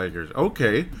with the Lakers.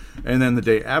 Okay, and then the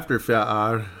day after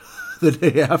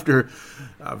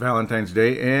Valentine's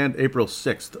Day, and April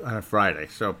 6th, Friday.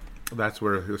 So that's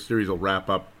where the series will wrap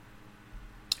up.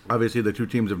 Obviously, the two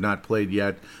teams have not played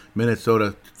yet.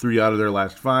 Minnesota, 3 out of their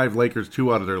last 5. Lakers,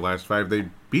 2 out of their last 5. They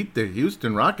beat the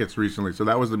Houston Rockets recently, so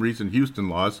that was the recent Houston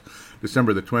loss.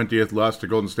 December the 20th, lost to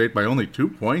Golden State by only 2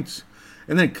 points.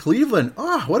 And then Cleveland,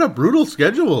 what a brutal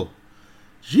schedule.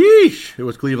 Jeesh. It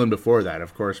was Cleveland before that,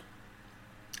 of course.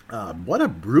 What a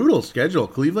brutal schedule.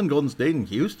 Cleveland, Golden State, and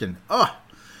Houston.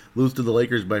 Lose to the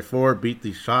Lakers by 4, beat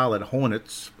the Charlotte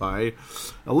Hornets by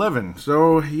 11.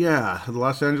 So, yeah, the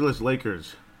Los Angeles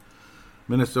Lakers.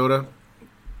 Minnesota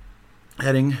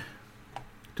heading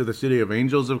to the City of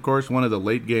Angels, of course, one of the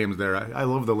late games there. I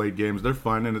love the late games. They're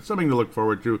fun, and it's something to look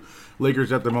forward to.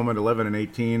 Lakers at the moment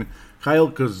 11-18. Kyle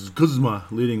Kuzma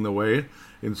leading the way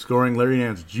in scoring. Larry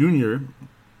Nance Jr.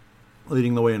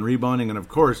 leading the way in rebounding. And, of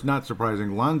course, not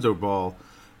surprising, Lonzo Ball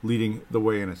leading the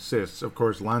way in assists. Of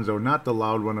course, Lonzo, not the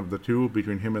loud one of the two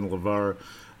between him and LeVar.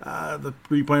 The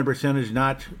three-point percentage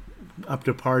not up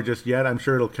to par just yet. I'm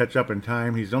sure it'll catch up in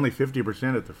time. He's only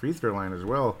 50% at the free throw line as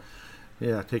well.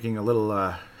 Yeah, taking a little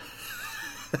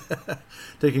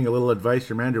advice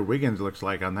from Andrew Wiggins, looks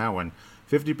like, on that one.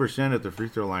 50% at the free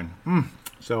throw line.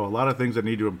 So a lot of things that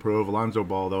need to improve. Alonzo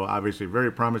Ball, though, obviously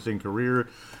very promising career.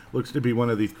 Looks to be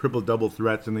one of these triple-double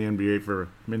threats in the NBA for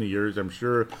many years, I'm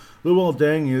sure. Luol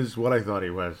Deng is what I thought he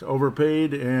was.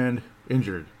 Overpaid and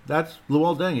injured. That's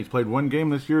Luol Deng. He's played 1 game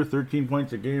this year, 13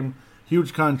 points a game.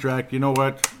 Huge contract. You know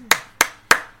what?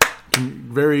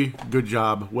 Very good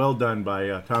job. Well done by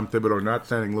Tom Thibodeau not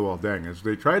signing Luol Deng. As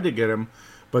they tried to get him,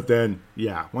 but then,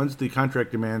 once the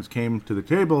contract demands came to the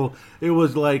table, it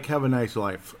was like, have a nice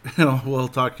life. We'll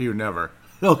talk to you never.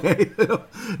 Okay,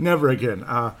 never again.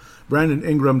 Brandon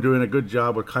Ingram doing a good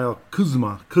job with Kyle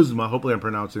Kuzma. Hopefully I'm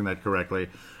pronouncing that correctly.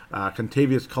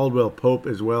 Contavious Caldwell-Pope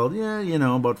as well.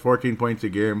 Yeah, about 14 points a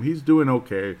game. He's doing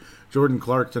okay. Jordan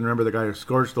Clarkson, remember the guy who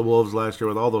scorched the Wolves last year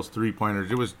with all those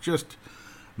three-pointers. It was just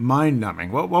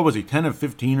mind-numbing. What was he, 10 of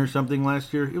 15 or something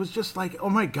last year? It was just like, oh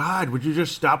my God, would you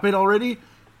just stop it already?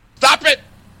 Stop it!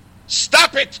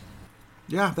 Stop it!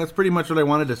 Yeah, that's pretty much what I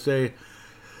wanted to say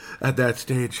at that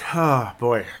stage. Oh,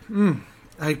 boy.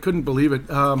 I couldn't believe it.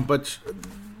 But,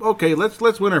 okay,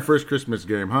 let's win our first Christmas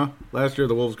game, huh? Last year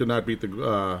the Wolves could not beat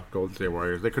the Golden State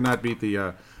Warriors. They could not beat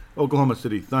the Oklahoma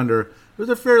City Thunder. It was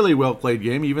a fairly well-played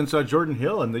game. You even saw Jordan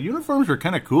Hill, and the uniforms were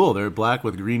kind of cool. They're black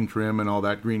with green trim and all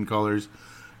that, green colors,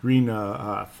 green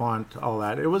font, all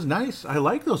that. It was nice. I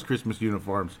like those Christmas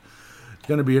uniforms. It's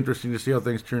going to be interesting to see how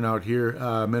things turn out here.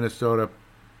 Minnesota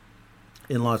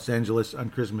in Los Angeles on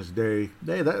Christmas Day.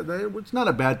 It's not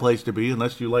a bad place to be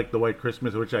unless you like the white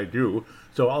Christmas, which I do.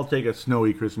 So I'll take a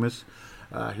snowy Christmas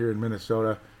here in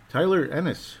Minnesota. Tyler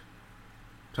Ennis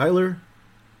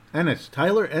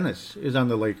is on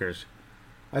the Lakers.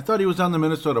 I thought he was on the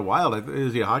Minnesota Wild.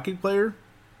 Is he a hockey player?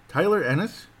 Tyler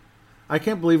Ennis? I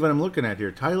can't believe what I'm looking at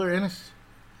here. Tyler Ennis?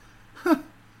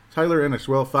 Tyler Ennis,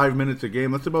 5 minutes a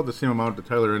game. That's about the same amount that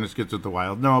Tyler Ennis gets at the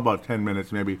Wild. No, about 10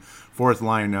 minutes, maybe. Fourth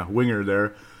line winger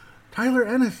there. Tyler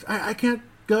Ennis, I can't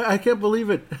believe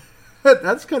it.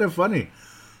 That's kind of funny.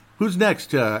 Who's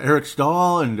next? Eric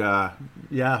Stahl and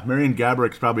Marian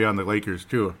Gabourik's probably on the Lakers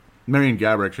too. Marian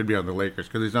Gaborik should be on the Lakers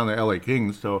because he's on the LA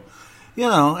Kings. So, okay,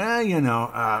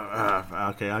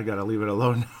 I gotta leave it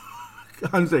alone.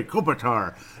 Anze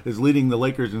Kopitar is leading the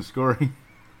Lakers in scoring.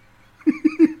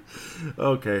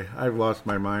 Okay, I've lost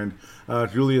my mind.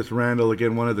 Julius Randle,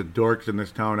 again, one of the dorks in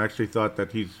this town, actually thought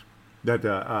that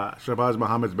Shabazz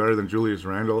Muhammad's better than Julius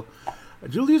Randle.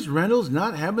 Julius Randle's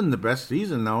not having the best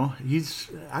season, though.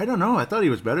 I don't know, I thought he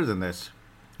was better than this.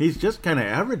 He's just kind of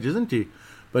average, isn't he?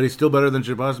 But he's still better than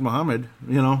Shabazz Muhammad.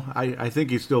 I think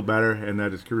he's still better, and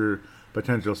that his career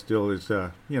potential still is,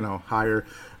 higher.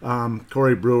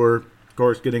 Corey Brewer, of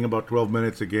course, getting about 12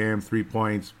 minutes a game, 3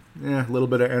 points, a little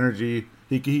bit of energy.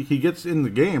 He gets in the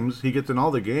games. He gets in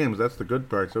all the games. That's the good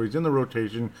part. So he's in the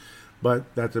rotation, but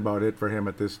that's about it for him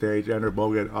at this stage. Andrew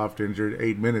Bogut oft injured,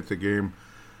 8 minutes a game.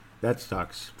 That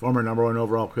sucks. Former number 1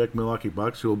 overall pick, Milwaukee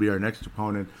Bucks, who will be our next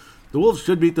opponent. The Wolves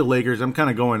should beat the Lakers. I'm kind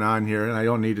of going on here, and I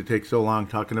don't need to take so long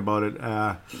talking about it.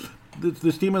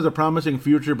 This team has a promising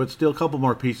future, but still a couple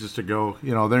more pieces to go.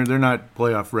 They're not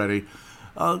playoff ready.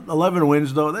 11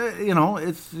 wins though,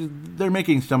 they're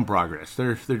making some progress.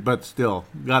 But still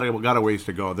got a ways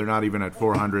to go. They're not even at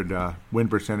 400 win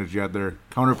percentage yet. Their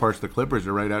counterparts, the Clippers,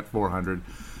 are right at 400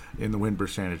 in the win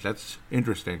percentage. That's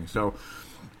interesting. So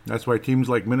that's why teams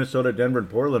like Minnesota, Denver, and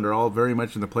Portland are all very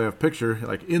much in the playoff picture,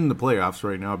 like in the playoffs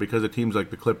right now, because of teams like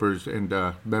the Clippers and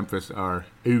Memphis are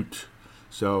out.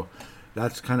 So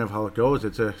that's kind of how it goes.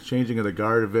 It's a changing of the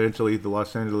guard. Eventually, the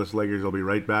Los Angeles Lakers will be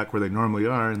right back where they normally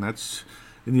are, and that's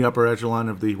in the upper echelon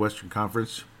of the Western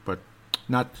Conference, but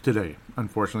not today,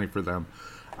 unfortunately for them.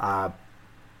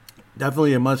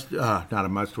 Definitely not a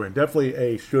must win, definitely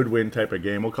a should win type of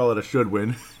game. We'll call it a should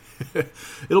win.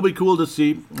 It'll be cool to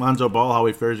see Lonzo Ball, how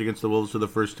he fares against the Wolves for the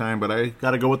first time, but I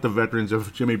got to go with the veterans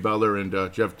of Jimmy Butler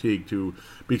and Jeff Teague to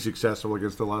be successful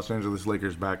against the Los Angeles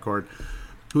Lakers backcourt.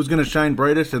 Who's going to shine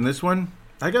brightest in this one?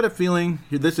 I got a feeling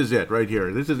this is it right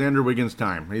here. This is Andrew Wiggins'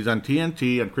 time. He's on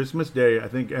TNT on Christmas Day. I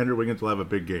think Andrew Wiggins will have a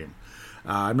big game.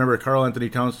 I remember Karl Anthony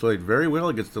Towns played very well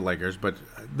against the Lakers, but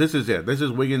this is it. This is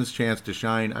Wiggins' chance to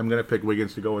shine. I'm going to pick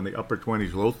Wiggins to go in the upper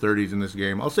 20s, low 30s in this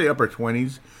game. I'll say upper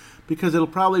 20s because it'll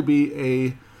probably be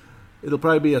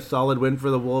a solid win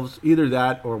for the Wolves. Either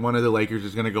that or one of the Lakers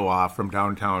is going to go off from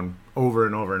downtown over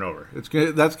and over and over.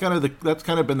 That's kind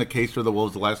of been the case for the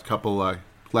Wolves the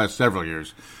last several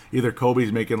years. Either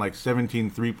Kobe's making like 17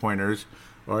 three-pointers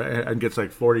and gets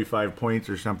like 45 points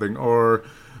or something, or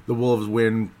the Wolves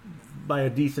win by a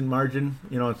decent margin,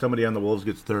 and somebody on the Wolves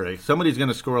gets 30. Somebody's going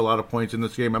to score a lot of points in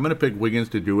this game. I'm going to pick Wiggins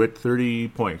to do it. 30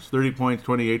 points,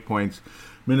 28 points.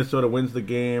 Minnesota wins the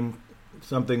game,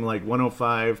 something like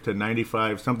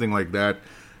 105-95, something like that,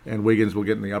 and Wiggins will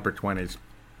get in the upper 20s.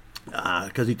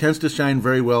 Because he tends to shine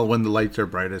very well when the lights are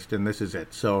brightest, and this is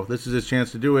it. So this is his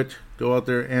chance to do it. Go out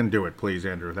there and do it, please,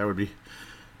 Andrew. That would be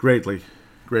greatly,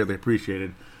 greatly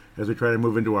appreciated as we try to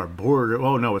move into our board.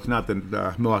 Oh, no, it's not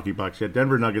the Milwaukee Bucks yet.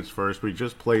 Denver Nuggets first. We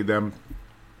just played them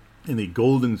in the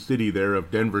golden city there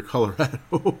of Denver,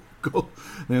 Colorado.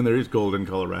 Man, there is gold in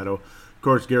Colorado. Of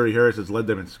course, Gary Harris has led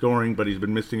them in scoring, but he's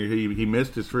been missing. He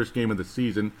missed his first game of the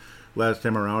season last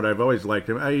time around. I've always liked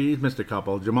him. He's missed a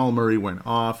couple. Jamal Murray went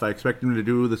off. I expect him to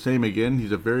do the same again.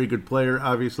 He's a very good player,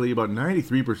 obviously. About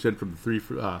 93% from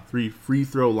the three free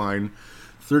throw line,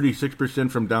 36%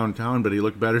 from downtown, but he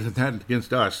looked better than that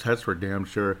against us. That's for damn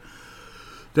sure.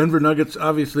 Denver Nuggets,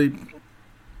 obviously,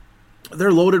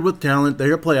 they're loaded with talent.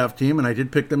 They're a playoff team, and I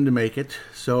did pick them to make it,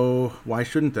 so why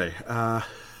shouldn't they?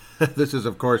 This is,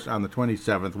 of course, on the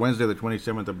 27th, Wednesday, the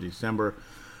 27th of December.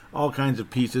 All kinds of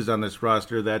pieces on this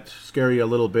roster that scare you a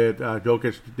little bit.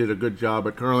 Jokic did a good job,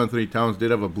 but Karl-Anthony Towns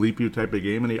did have a bleep you type of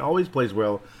game, and he always plays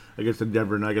well against the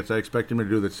Denver Nuggets. I expect him to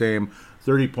do the same.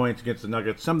 30 points against the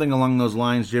Nuggets, something along those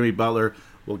lines. Jimmy Butler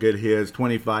will get his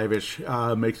 25-ish,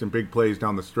 make some big plays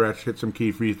down the stretch, hit some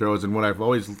key free throws. And what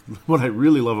I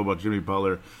really love about Jimmy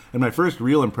Butler, and my first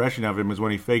real impression of him is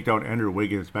when he faked out Andrew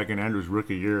Wiggins back in Andrew's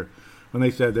rookie year, when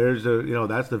they said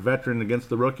that's the veteran against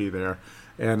the rookie there,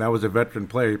 and that was a veteran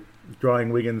play, drawing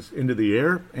Wiggins into the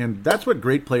air, and that's what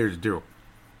great players do.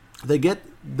 They get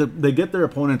their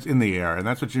opponents in the air, and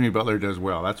that's what Jimmy Butler does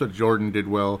well. That's what Jordan did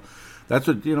well. That's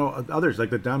what others like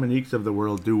the Dominiques of the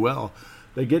world do well.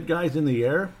 They get guys in the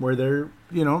air where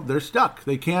they're stuck.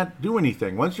 They can't do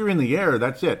anything. Once you're in the air,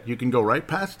 that's it. You can go right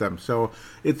past them. So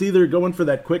it's either going for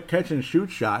that quick catch and shoot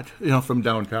shot, from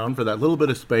downtown for that little bit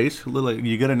of space.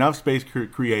 You get enough space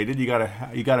created. You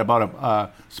got about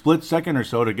a split second or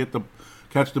so to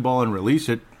catch the ball and release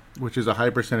it, which is a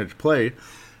high percentage play.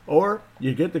 Or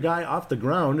you get the guy off the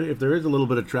ground if there is a little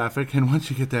bit of traffic, and once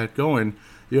you get that going,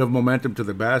 you have momentum to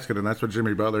the basket, and that's what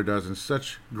Jimmy Butler does in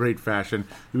such great fashion.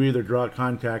 You either draw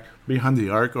contact behind the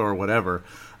arc or whatever.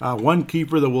 One key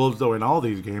for the Wolves, though, in all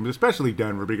these games, especially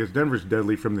Denver, because Denver's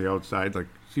deadly from the outside,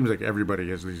 seems like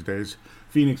everybody is these days,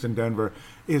 Phoenix and Denver,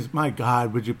 is, my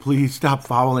God, would you please stop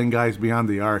fouling guys beyond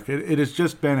the arc? It has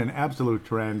just been an absolute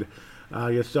trend.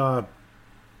 You saw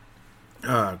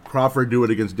Crawford do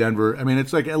it against Denver. I mean,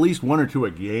 it's like at least one or two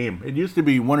a game. It used to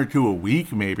be one or two a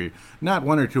week, maybe. Not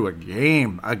one or two a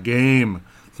game. A game.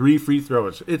 3 free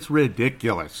throws. It's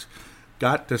ridiculous.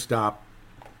 Got to stop.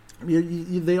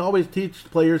 They always teach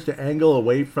players to angle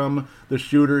away from the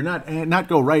shooter, not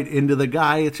go right into the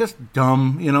guy. It's just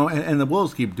dumb, and the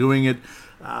Wolves keep doing it.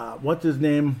 What's his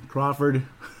name? Crawford.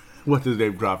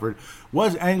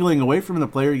 Was angling away from the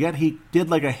player, yet he did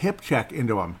like a hip check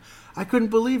into him. I couldn't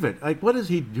believe it. What is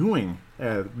he doing?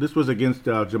 This was against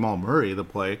Jamal Murray, the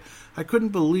play. I couldn't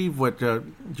believe what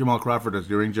Jamal Crawford is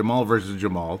doing. Jamal versus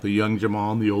Jamal. The young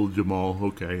Jamal and the old Jamal.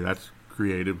 Okay, that's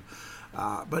creative.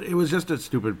 But it was just a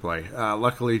stupid play.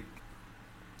 Luckily,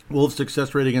 Wolves'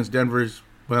 success rate against Denver's,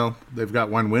 they've got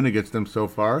one win against them so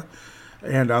far.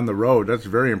 And on the road, that's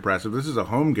very impressive. This is a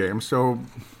home game, so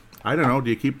I don't know. Do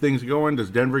you keep things going? Does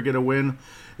Denver get a win?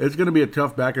 It's going to be a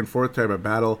tough back-and-forth type of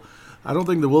battle. I don't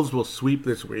think the Wolves will sweep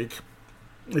this week.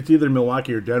 It's either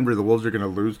Milwaukee or Denver the Wolves are going to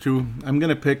lose to. I'm going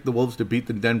to pick the Wolves to beat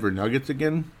the Denver Nuggets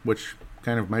again, which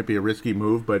kind of might be a risky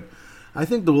move, but I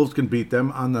think the Wolves can beat them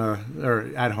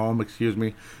at home.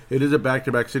 It is a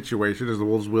back-to-back situation, as the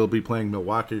Wolves will be playing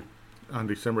Milwaukee on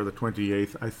December the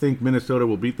 28th. I think Minnesota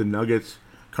will beat the Nuggets.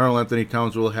 Karl-Anthony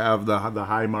Towns will have the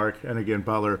high mark, and again,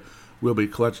 Butler will be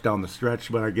clutch down the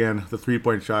stretch. But again, the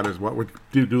three-point shot is what would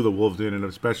do the Wolves in, and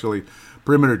especially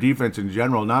perimeter defense in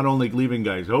general, not only leaving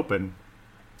guys open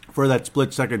for that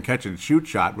split-second catch-and-shoot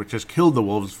shot, which has killed the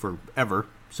Wolves forever,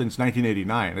 since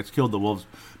 1989. It's killed the Wolves,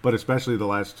 but especially the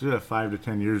last 5 to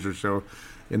 10 years or so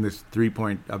in this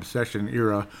three-point obsession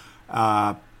era.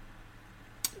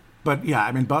 But yeah,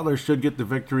 I mean, Butler should get the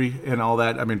victory and all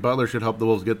that. I mean, Butler should help the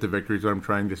Wolves get the victory, is what I'm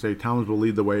trying to say. Towns will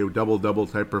lead the way, double-double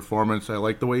type performance. I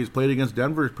like the way he's played against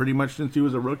Denver pretty much since he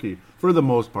was a rookie, for the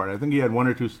most part. I think he had one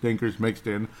or two stinkers mixed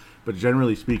in, but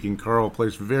generally speaking, Karl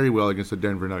plays very well against the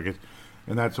Denver Nuggets,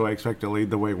 and that's who I expect to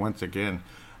lead the way once again.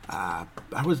 I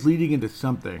was leading into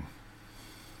something,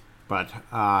 but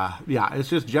yeah, it's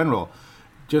just general.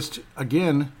 Just,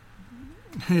 again,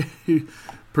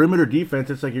 perimeter defense,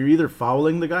 it's like you're either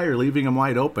fouling the guy or leaving him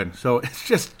wide open. So it's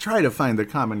just try to find the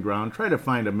common ground. Try to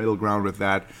find a middle ground with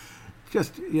that.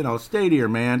 Just, stay to your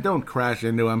man. Don't crash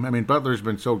into him. I mean, Butler's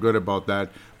been so good about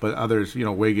that. But others,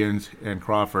 Wiggins and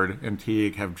Crawford and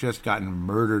Teague have just gotten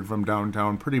murdered from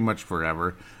downtown pretty much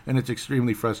forever. And it's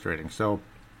extremely frustrating. So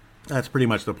that's pretty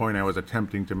much the point I was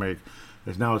attempting to make.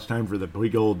 Is now it's time for the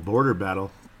big old border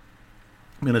battle.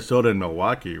 Minnesota and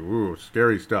Milwaukee. Ooh,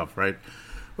 scary stuff, right?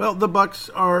 Well, the Bucks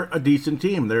are a decent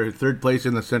team. They're third place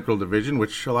in the Central Division,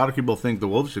 which a lot of people think the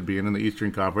Wolves should be in the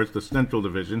Eastern Conference, the Central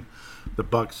Division. The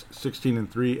Bucks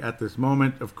 16-3 at this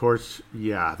moment. Of course,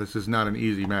 yeah, this is not an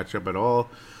easy matchup at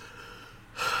all.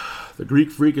 The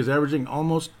Greek Freak is averaging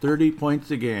almost 30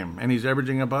 points a game, and he's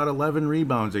averaging about 11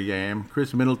 rebounds a game.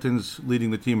 Chris Middleton's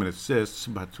leading the team in assists,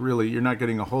 but really you're not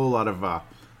getting a whole lot of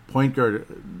point guard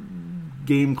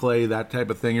gameplay, that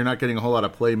type of thing. You're not getting a whole lot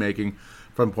of playmaking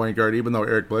from point guard, even though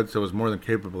Eric Bledsoe is more than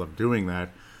capable of doing that.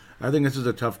 I think this is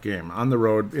a tough game. On the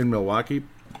road in Milwaukee,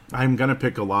 I'm going to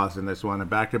pick a loss in this one, a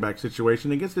back-to-back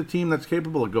situation against a team that's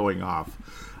capable of going off.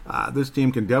 This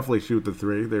team can definitely shoot the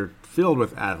three. They're filled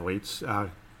with athletes.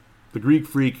 The Greek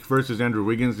Freak versus Andrew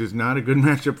Wiggins is not a good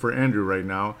matchup for Andrew right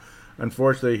now.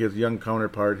 Unfortunately, his young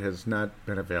counterpart has not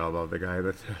been available. The guy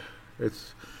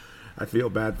I feel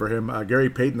bad for him. Gary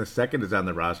Payton II is on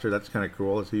the roster. That's kind of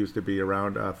cool, as he used to be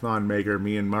around. Thon Maker,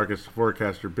 me and Marcus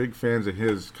Forecaster, big fans of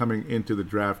his coming into the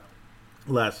draft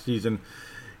last season.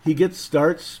 He gets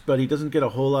starts, but he doesn't get a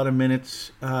whole lot of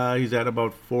minutes. He's at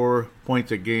about 4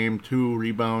 points a game, 2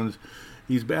 rebounds.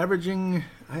 He's averaging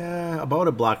about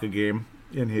a block a game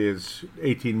in his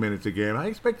 18 minutes a game. I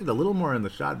expected a little more in the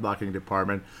shot blocking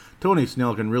department. Tony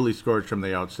Snell can really scorch from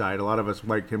the outside. A lot of us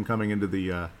liked him coming into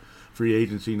the free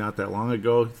agency not that long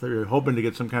ago. They were hoping to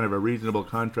get some kind of a reasonable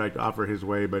contract offer his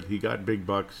way, but he got big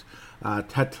bucks.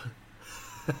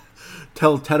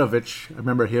 Teltetovic, I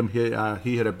remember him.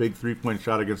 He had a big 3-point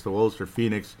shot against the Wolves for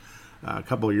Phoenix a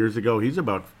couple of years ago. He's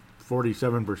about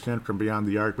 47% from beyond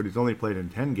the arc, but he's only played in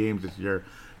 10 games this year.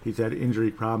 He's had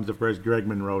injury problems. Of course, Greg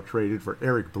Monroe traded for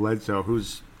Eric Bledsoe,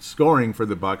 who's scoring for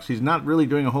the Bucks. He's not really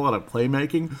doing a whole lot of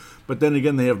playmaking, but then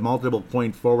again, they have multiple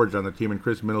point forwards on the team, and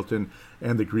Chris Middleton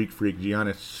and the Greek Freak,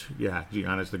 Giannis,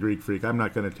 the Greek Freak. I'm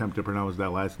not going to attempt to pronounce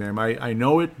that last name. I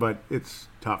know it, but it's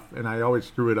tough, and I always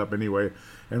screw it up anyway,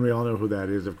 and we all know who that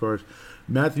is, of course.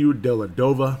 Matty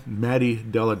Dellavedova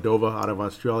out of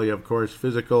Australia, of course,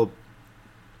 physical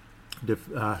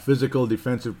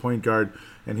defensive point guard,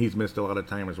 and he's missed a lot of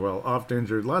time as well.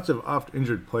 Lots of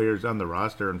oft-injured players on the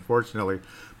roster, unfortunately,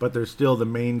 but there's still the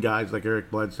main guys like Eric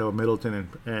Bledsoe, Middleton,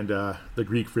 and the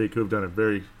Greek Freak, who've done a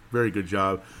very, very good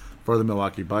job for the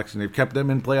Milwaukee Bucks, and they've kept them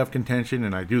in playoff contention,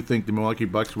 and I do think the Milwaukee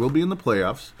Bucks will be in the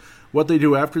playoffs. What they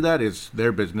do after that is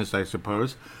their business, I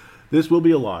suppose. This will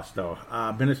be a loss, though.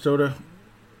 Minnesota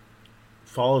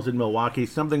follows in Milwaukee,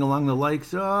 something along the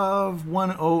likes of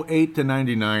 108 to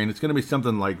 99. It's going to be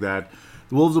something like that.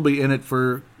 The Wolves will be in it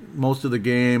for most of the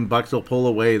game. Bucks will pull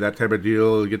away, that type of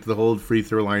deal. Get to the whole free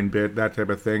throw line bit, that type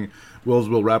of thing. Wolves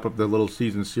will wrap up the little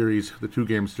season series, the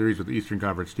 2-game series with the Eastern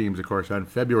Conference teams, of course, on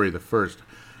February the 1st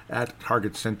at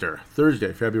Target Center.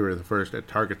 Thursday, February the 1st at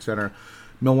Target Center.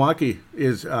 Milwaukee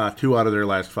is 2 out of their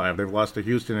last 5. They've lost to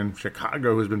Houston and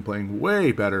Chicago, who's been playing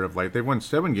way better of late. They've won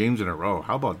 7 games in a row.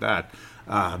 How about that?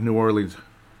 New Orleans,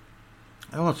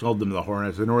 I almost called them the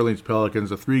Hornets. The New Orleans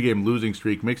Pelicans, a 3-game losing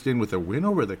streak mixed in with a win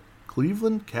over the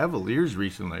Cleveland Cavaliers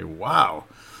recently. Wow,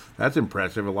 that's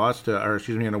impressive. And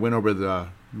a win over the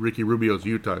Ricky Rubio's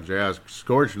Utah Jazz.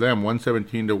 Scorched them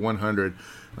 117 to 100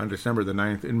 on December the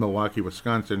 9th in Milwaukee,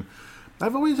 Wisconsin.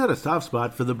 I've always had a soft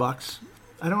spot for the Bucks.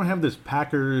 I don't have this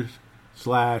Packers /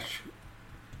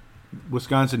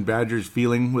 Wisconsin Badgers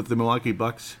feeling with the Milwaukee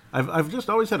Bucks. I've just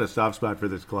always had a soft spot for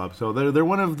this club. So they're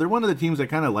one of the teams I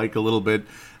kind of like a little bit.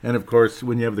 And of course,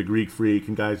 when you have the Greek Freak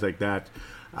and guys like that,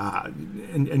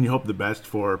 and you hope the best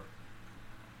for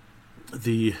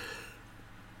the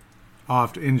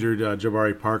oft-injured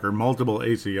Jabari Parker, multiple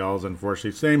ACLs,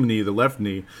 unfortunately. Same knee, the left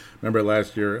knee. Remember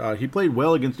last year, he played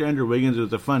well against Andrew Wiggins. It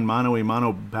was a fun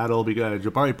mano-a-mano battle because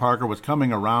Jabari Parker was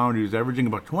coming around. He was averaging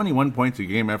about 21 points a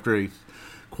game after a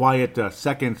quiet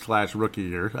second/rookie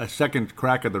year. A second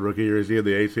crack at the rookie year as he had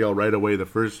the ACL right away the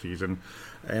first season.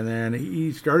 And then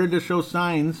he started to show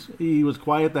signs. He was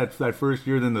quiet that first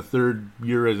year, then the third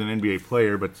year as an NBA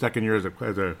player, but second year as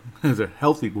a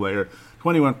healthy player.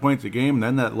 21 points a game, and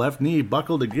then that left knee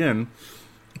buckled again.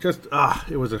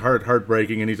 It was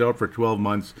heartbreaking, and he's out for 12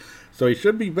 months. So he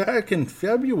should be back in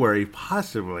February,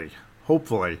 possibly,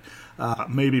 hopefully.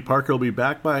 Maybe Parker will be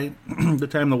back by the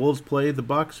time the Wolves play the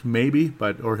Bucks, maybe,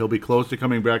 or he'll be close to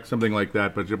coming back, something like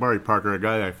that. But Jabari Parker, a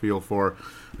guy I feel for,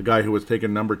 a guy who was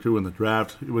taken number 2 in the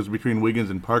draft. It was between Wiggins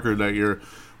and Parker that year.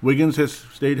 Wiggins has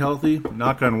stayed healthy,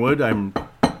 knock on wood. I'm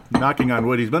knocking on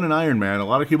wood. He's been an Iron Man. A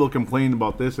lot of people complain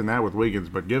about this and that with Wiggins,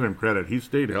 but give him credit. He's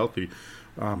stayed healthy.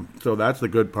 So that's the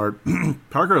good part.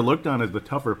 Parker looked on as the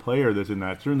tougher player, this and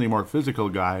that. Certainly more physical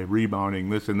guy, rebounding,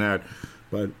 this and that.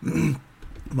 But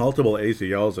multiple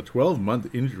ACLs, a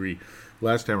 12-month injury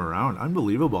last time around.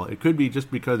 Unbelievable. It could be just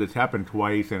because it's happened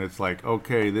twice, and it's like,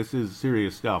 okay, this is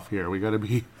serious stuff here. We got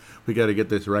to get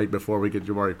this right before we get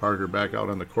Jabari Parker back out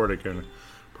on the court again.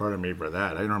 Pardon me for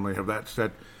that. I normally have that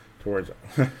set towards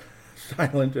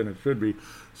silent, and it should be.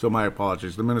 So my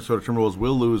apologies. The Minnesota Timberwolves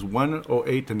will lose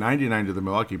 108-99 to the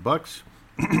Milwaukee Bucks.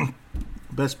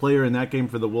 Best player in that game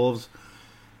for the Wolves,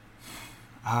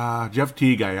 Jeff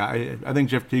Teague. I think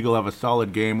Jeff Teague will have a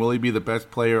solid game. Will he be the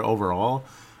best player overall?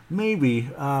 Maybe,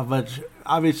 but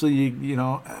obviously,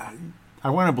 I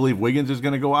want to believe Wiggins is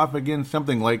going to go off again,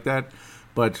 something like that.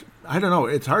 But I don't know.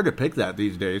 It's hard to pick that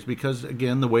these days because,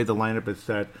 again, the way the lineup is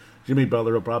set, Jimmy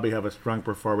Butler will probably have a strong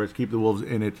performance, keep the Wolves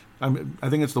in it. I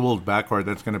think it's the Wolves' backcourt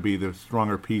that's going to be the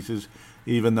stronger pieces,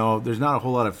 even though there's not a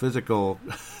whole lot of physical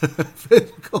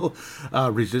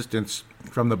resistance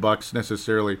from the Bucks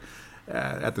necessarily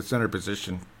at the center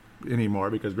position anymore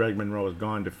because Greg Monroe is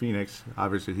gone to Phoenix.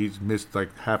 Obviously, he's missed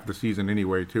like half the season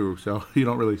anyway, too, so you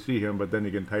don't really see him. But then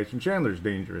again, Tyson Chandler's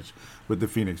dangerous with the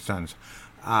Phoenix Suns.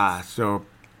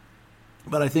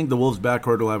 But I think the Wolves'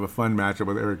 backcourt will have a fun matchup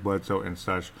with Eric Bledsoe and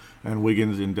such, and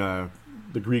Wiggins and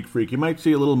the Greek Freak. You might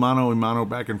see a little mano and mano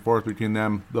back and forth between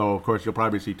them, though, of course, you'll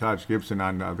probably see Taj Gibson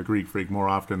on the Greek Freak more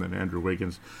often than Andrew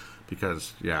Wiggins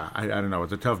because, I don't know,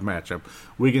 it's a tough matchup.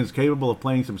 Wiggins capable of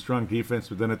playing some strong defense,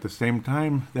 but then at the same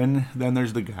time, then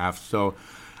there's the gaffes. So,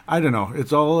 I don't know.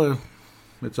 It's all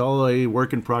a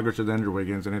work in progress with Andrew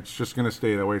Wiggins, and it's just going to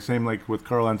stay that way. Same like with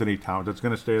Karl Anthony Towns. It's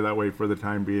going to stay that way for the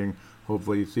time being.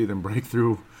 Hopefully you see them break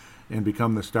through and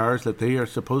become the stars that they are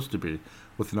supposed to be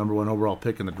with the number one overall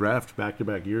pick in the draft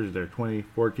back-to-back years there,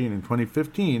 2014 and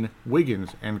 2015,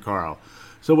 Wiggins and Karl.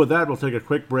 So with that, we'll take a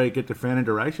quick break, get to fan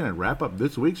interaction, and wrap up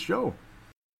this week's show.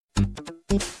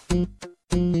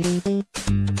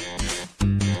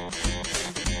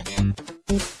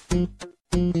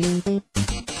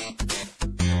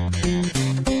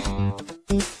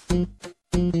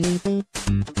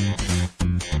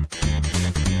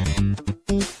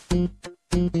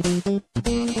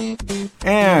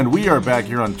 And we are back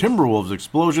here on Timberwolves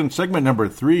Explosion, segment number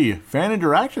 3, fan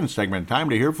interaction segment. Time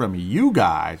to hear from you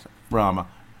guys from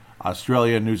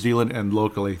Australia, New Zealand, and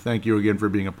locally. Thank you again for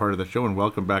being a part of the show, and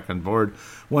welcome back on board.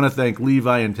 Want to thank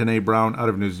Levi and Tanae Brown out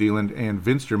of New Zealand, and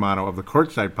Vince Germano of the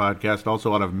Courtside Podcast,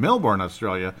 also out of Melbourne,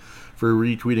 Australia, for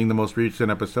retweeting the most recent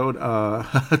episode,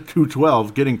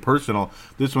 212, Getting Personal.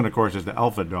 This one, of course, is the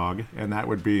Alpha Dog, and that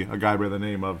would be a guy by the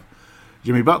name of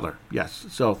Jimmy Butler. Yes,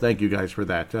 so thank you guys for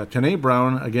that. Tanae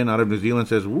Brown, again, out of New Zealand,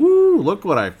 says, woo, look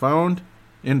what I found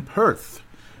in Perth.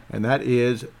 And that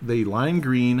is the lime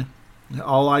green,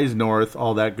 all eyes north,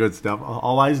 all that good stuff,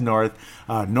 all eyes north,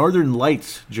 Northern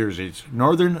Lights jerseys.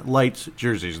 Northern Lights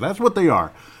jerseys. That's what they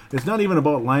are. It's not even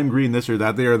about lime green this or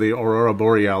that. They are the Aurora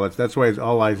Borealis. That's why it's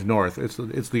all eyes north. It's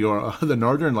the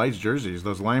Northern Lights jerseys,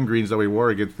 those lime greens that we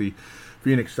wore against the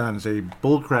Phoenix Suns, a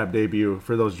bullcrap debut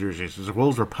for those jerseys. The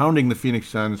Wolves were pounding the Phoenix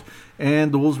Suns,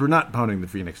 and the Wolves were not pounding the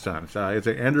Phoenix Suns. It's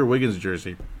an Andrew Wiggins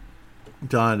jersey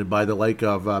done by the like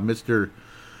of Mr.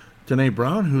 Tanae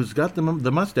Brown, who's got the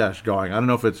mustache going. I don't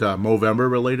know if it's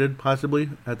Movember related, possibly,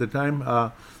 at the time.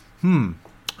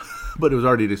 But it was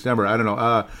already December. I don't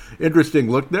know.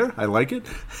 Interesting look there. I like it.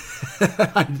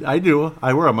 I do.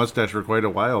 I wore a mustache for quite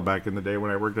a while back in the day when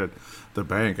I worked at the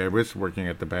bank. I was working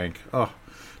at the bank. Oh.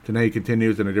 Tanae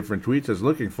continues in a different tweet, says,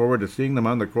 looking forward to seeing them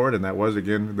on the court, and that was,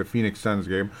 again, the Phoenix Suns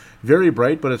game. Very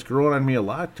bright, but it's growing on me a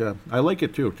lot. I like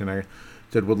it, too, Tanae.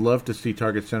 Said, would love to see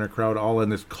Target Center crowd all in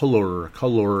this color,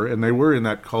 and they were in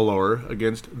that color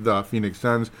against the Phoenix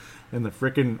Suns, and the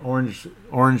frickin'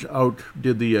 orange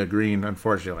outdid the green,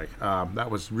 unfortunately. That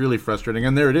was really frustrating,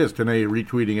 and there it is, Tanae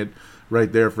retweeting it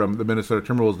right there from the Minnesota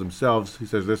Timberwolves themselves. He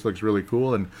says, this looks really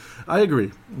cool, and I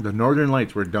agree. The Northern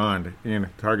Lights were donned in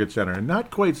Target Center, and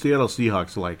not quite Seattle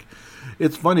Seahawks-like.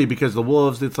 It's funny because the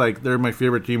Wolves, it's like they're my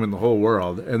favorite team in the whole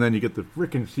world, and then you get the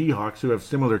frickin' Seahawks who have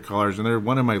similar colors, and they're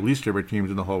one of my least favorite teams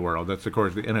in the whole world. That's, of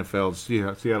course, the NFL's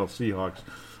Seattle Seahawks,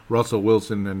 Russell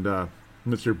Wilson and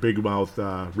Mr. Big Mouth,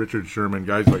 Richard Sherman,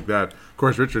 guys like that. Of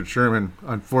course, Richard Sherman,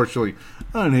 unfortunately,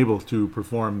 unable to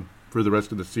perform for the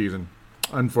rest of the season.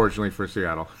 Unfortunately for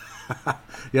Seattle.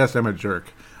 Yes, I'm a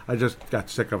jerk. I just got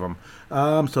sick of them.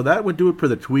 So that would do it for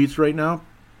the tweets right now.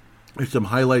 There's some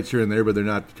highlights here and there, but they're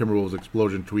not Timberwolves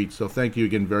Explosion tweets. So thank you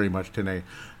again very much, Tanae,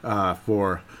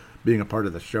 for being a part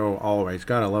of the show always.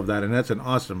 God, I love that. And that's an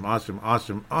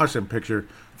awesome picture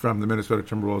from the Minnesota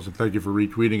Timberwolves. And thank you for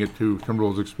retweeting it to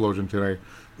Timberwolves Explosion today.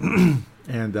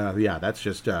 And, yeah, that's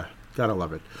just, gotta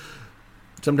love it.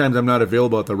 sometimes I'm not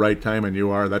available at the right time and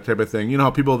you are, that type of thing. You know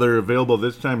how people that are available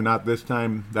this time, not this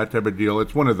time, that type of deal.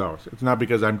 It's one of those. It's not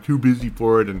because I'm too busy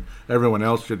for it and everyone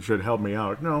else should help me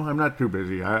out. No, I'm not too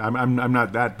busy. I'm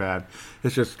not that bad.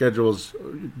 It's just schedules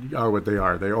are what they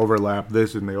are. They overlap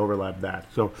this and they overlap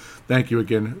that. So thank you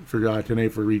again for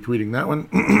Tanae for retweeting that one.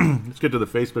 Let's get to the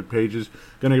Facebook pages.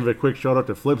 Going to give a quick shout out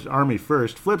to Flips Army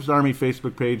first. Flips Army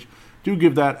Facebook page. Do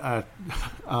give that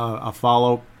a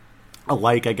follow. A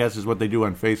like, I guess, is what they do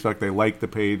on Facebook. They like the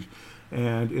page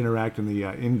and interact in the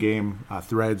in-game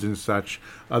threads and such.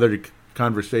 Other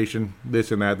conversation,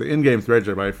 this and that. The in-game threads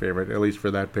are my favorite, at least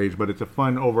for that page. But it's a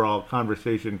fun overall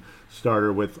conversation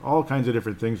starter with all kinds of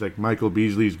different things, like Michael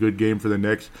Beasley's good game for the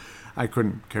Knicks. I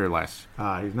couldn't care less.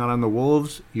 He's not on the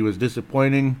Wolves. He was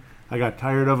disappointing. I got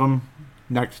tired of him.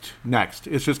 Next.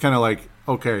 It's just kind of like,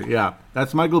 okay, yeah,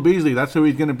 that's Michael Beasley. That's who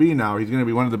he's going to be now. He's going to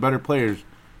be one of the better players.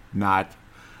 Not.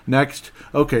 Next.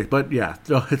 Okay, but yeah,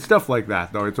 so it's stuff like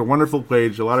that, though. It's a wonderful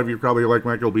page. A lot of you probably like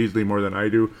Michael Beasley more than I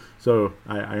do, so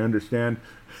I understand.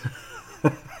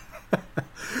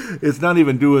 It's not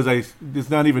even do as I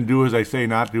say,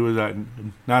 not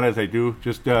as I do.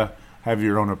 Just have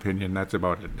your own opinion. That's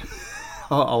about it.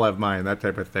 I'll have mine, that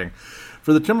type of thing.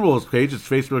 For the Timberwolves page, it's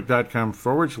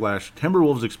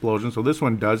facebook.com/Timberwolves Explosion. So this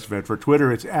one does fit. For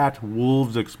Twitter, it's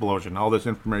 @Wolves Explosion. All this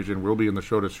information will be in the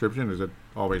show description, as it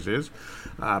always is.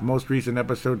 Most recent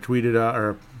episode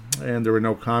tweeted, and there were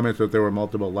no comments, but there were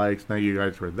multiple likes. Thank you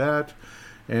guys for that.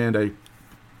 And I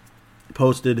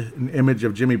posted an image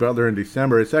of Jimmy Butler in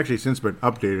December. It's actually since been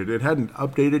updated. It hadn't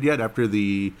updated yet after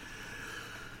the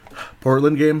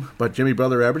Portland game, but Jimmy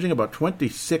Butler averaging about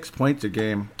 26 points a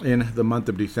game in the month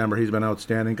of December. He's been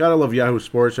outstanding. Gotta love Yahoo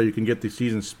Sports, so you can get the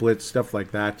season splits, stuff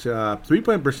like that.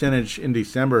 3-point percentage in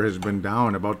December has been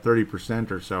down about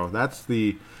 30% or so. That's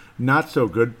the not so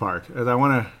good part. As I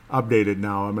want to update it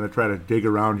now, I'm going to try to dig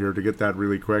around here to get that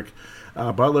really quick.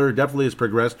 Butler definitely has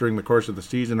progressed during the course of the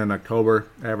season. In October,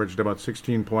 averaged about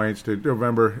 16 points. To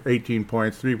November, 18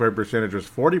 points. 3-point percentage was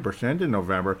 40% in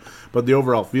November. But the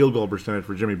overall field goal percentage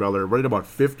for Jimmy Butler, right about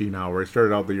 50 now, where he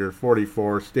started out the year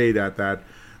 44, stayed at that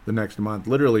the next month.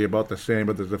 Literally about the same,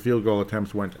 but the field goal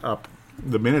attempts went up.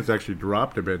 The minutes actually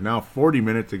dropped a bit. Now 40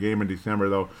 minutes a game in December,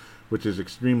 though, which is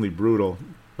extremely brutal,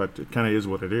 but it kind of is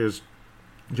what it is.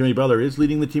 Jimmy Butler is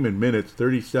leading the team in minutes,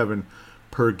 37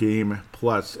 per game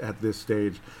plus at this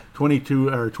stage.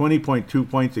 20.2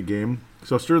 points a game.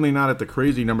 So certainly not at the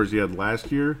crazy numbers he had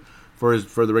last year for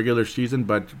the regular season,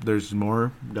 but there's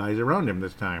more guys around him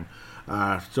this time.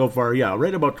 So far, yeah,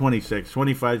 right about 26,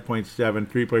 25.7,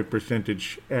 3-point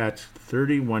percentage at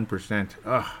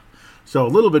 31%. So a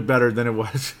little bit better than it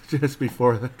was just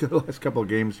before the last couple of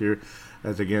games here.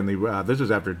 As again, this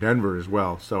is after Denver as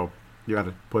well. So you got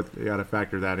to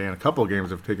factor that in. A couple of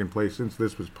games have taken place since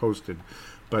this was posted,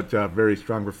 but very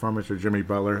strong performance for Jimmy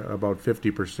Butler, about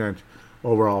 50%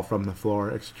 overall from the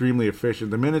floor. Extremely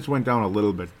efficient. The minutes went down a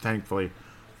little bit, thankfully,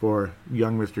 for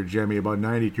young Mr. Jimmy. About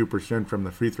 92% from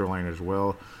the free throw line as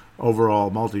well. Overall,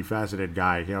 multifaceted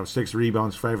guy. 6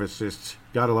 rebounds, 5 assists.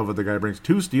 Gotta love what the guy brings.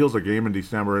 2 steals a game in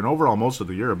December, and overall most of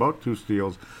the year, about 2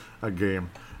 steals a game.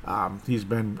 He's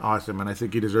been awesome, and I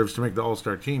think he deserves to make the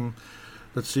All-Star team.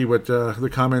 Let's see what the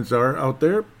comments are out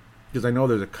there, because I know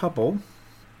there's a couple.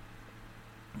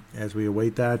 As we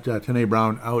await that, Tanae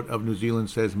Brown out of New Zealand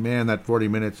says, man, that 40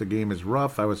 minutes a game is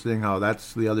rough. I was saying how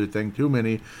that's the other thing, too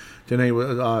many.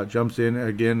 Tanae jumps in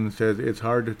again and says it's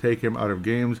hard to take him out of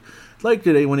games. Like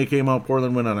today when he came out,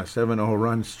 Portland went on a 7-0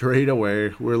 run straight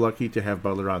away. We're lucky to have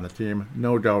Butler on the team.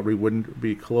 No doubt we wouldn't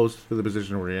be close to the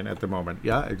position we're in at the moment.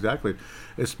 Yeah, exactly.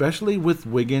 Especially with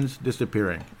Wiggins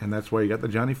disappearing. And that's why you got the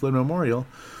Johnny Flynn Memorial.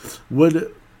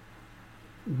 Would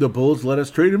the Bulls let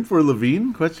us trade him for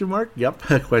Levine? Question mark? Yep.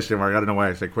 Question mark. I don't know why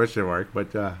I say question mark,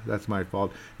 but that's my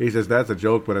fault. He says that's a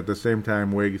joke, but at the same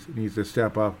time, Wiggs needs to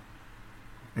step up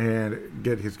and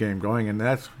get his game going, and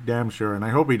that's damn sure. And I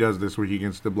hope he does this week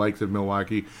against the likes of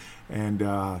Milwaukee and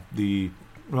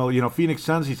Phoenix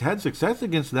Suns. He's had success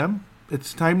against them.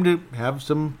 It's time to have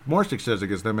some more success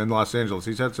against them in Los Angeles.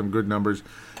 He's had some good numbers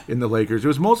in the Lakers. It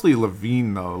was mostly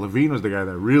Levine, though. Levine was the guy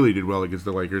that really did well against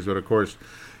the Lakers, but of course,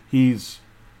 he's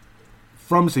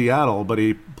from Seattle, but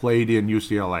he played in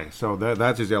UCLA. So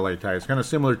that's his LA tie. It's kind of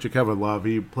similar to Kevin Love.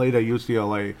 He played at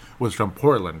UCLA, was from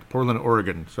Portland,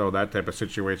 Oregon. So that type of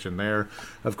situation there.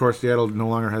 Of course, Seattle no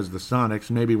longer has the Sonics.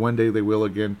 Maybe one day they will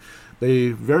again. They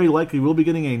very likely will be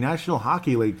getting a National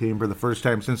Hockey League team for the first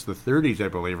time since the 30s, I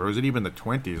believe. Or was it even the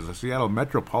 20s? The Seattle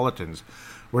Metropolitans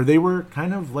where they were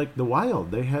kind of like the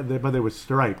Wild. But they were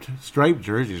striped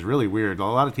jerseys, really weird. A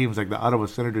lot of teams like the Ottawa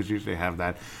Senators usually have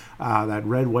that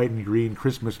red, white, and green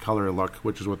Christmas color look,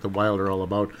 which is what the Wild are all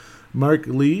about. Mark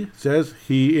Lee says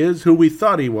he is who we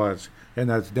thought he was, and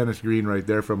that's Dennis Green right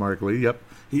there from Mark Lee. Yep,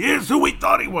 he is who we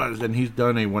thought he was, and he's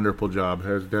done a wonderful job,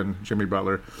 has done Jimmy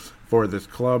Butler for this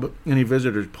club. Any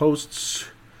visitors posts?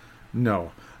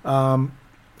 No.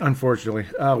 Unfortunately.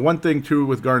 One thing, too,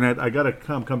 with Garnett, I got to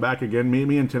come back again.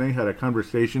 Me and Tanae had a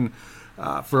conversation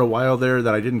for a while there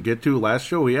that I didn't get to last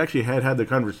show. We actually had the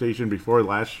conversation before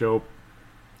last show.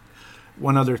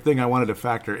 One other thing I wanted to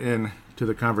factor in to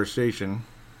the conversation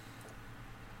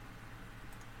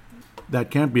that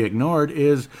can't be ignored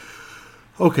is,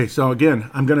 okay, so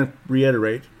again, I'm going to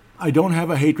reiterate. I don't have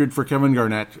a hatred for Kevin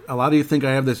Garnett. A lot of you think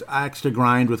I have this axe to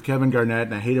grind with Kevin Garnett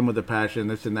and I hate him with a passion,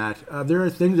 this and that. There are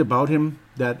things about him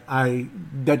that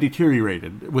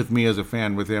deteriorated with me as a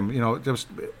fan with him. Just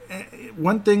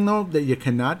one thing, though, that you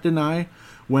cannot deny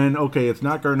when, okay, it's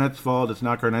not Garnett's fault, this and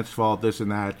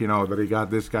that, that he got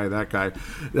this guy, that guy.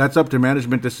 That's up to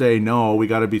management to say, no, we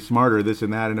got to be smarter, this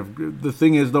and that. And if, the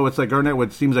thing is, though, it's like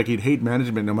Garnett seems like he'd hate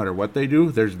management no matter what they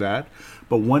do. There's that.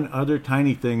 But one other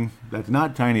tiny thing that's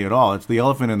not tiny at all, it's the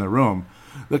elephant in the room,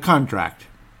 the contract.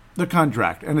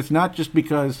 And it's not just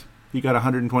because he got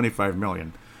 $125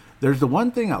 million. There's the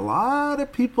one thing a lot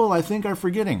of people, I think, are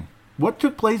forgetting. What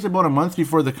took place about a month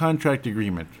before the contract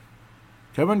agreement?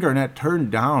 Kevin Garnett turned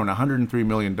down $103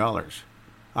 million.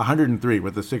 103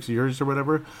 with the 6 years or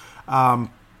whatever.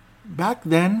 Back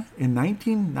then, in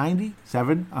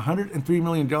 1997, $103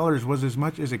 million was as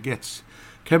much as it gets.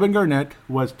 Kevin Garnett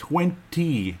was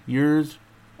 20 years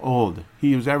old.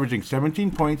 He was averaging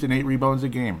 17 points and 8 rebounds a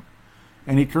game.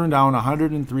 And he turned down a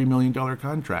 $103 million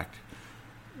contract.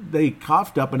 They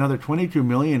coughed up another $22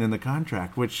 million in the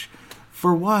contract, which,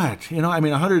 for what?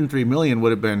 $103 million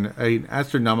would have been an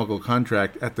astronomical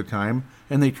contract at the time,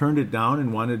 and they turned it down and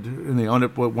they wound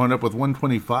up with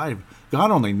 125.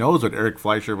 God only knows what Eric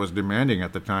Fleischer was demanding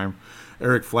at the time.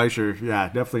 Eric Fleischer,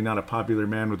 definitely not a popular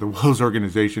man with the Wolves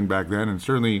organization back then, and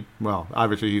certainly, well,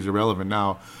 obviously he's irrelevant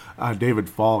now. David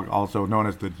Falk, also known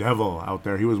as the Devil out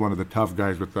there, he was one of the tough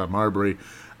guys with Marbury.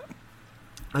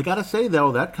 I gotta say,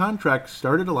 though, that contract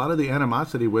started a lot of the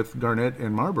animosity with Garnett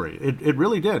and Marbury. It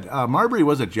really did. Marbury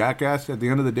was a jackass at the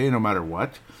end of the day, no matter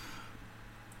what.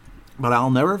 But I'll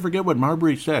never forget what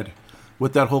Marbury said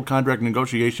with that whole contract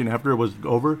negotiation after it was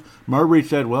over. Marbury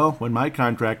said, well, when my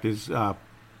contract is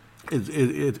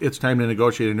it's time to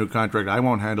negotiate a new contract, I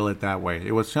won't handle it that way.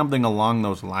 It was something along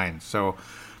those lines. So,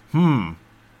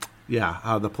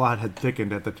 the plot had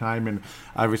thickened at the time, and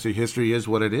obviously history is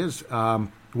what it is.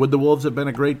 Would the Wolves have been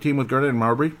a great team with Garnett and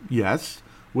Marbury? Yes.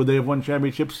 Would they have won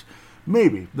championships?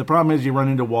 Maybe. The problem is you run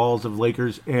into walls of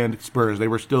Lakers and Spurs. They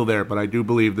were still there, but I do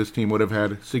believe this team would have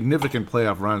had significant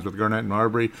playoff runs with Garnett and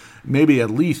Marbury. Maybe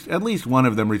at least one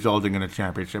of them resulting in a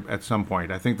championship at some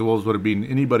point. I think the Wolves would have beaten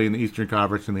anybody in the Eastern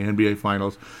Conference in the NBA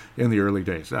Finals in the early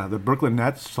days. The Brooklyn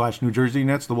Nets / New Jersey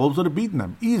Nets, the Wolves would have beaten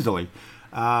them easily.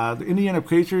 The Indiana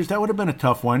Pacers, that would have been a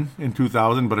tough one in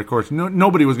 2000, but of course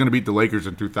nobody was going to beat the Lakers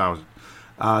in 2000.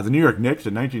 The New York Knicks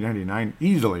in 1999,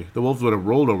 easily. The Wolves would have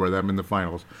rolled over them in the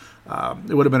finals.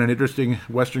 It would have been an interesting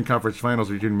Western Conference Finals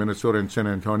between Minnesota and San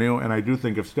Antonio, and I do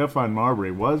think if Stephon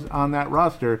Marbury was on that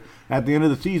roster at the end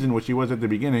of the season, which he was at the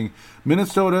beginning,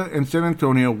 Minnesota and San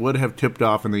Antonio would have tipped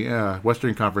off in the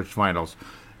Western Conference Finals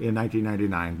in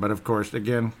 1999. But of course,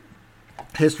 again,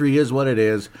 history is what it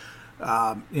is.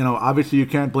 Obviously you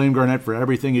can't blame Garnett for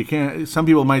everything. Some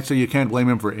people might say you can't blame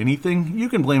him for anything. You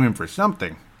can blame him for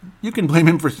something.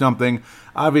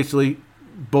 Obviously,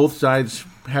 both sides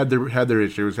had their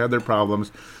issues, had their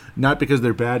problems, not because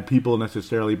they're bad people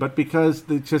necessarily, but because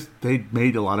they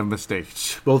made a lot of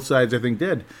mistakes. Both sides, I think,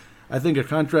 did. I think a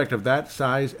contract of that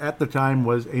size at the time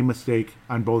was a mistake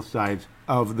on both sides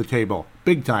of the table,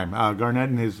 big time. Garnett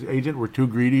and his agent were too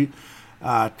greedy.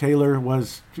 Taylor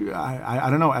was, I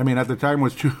don't know. I mean, at the time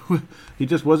was too, he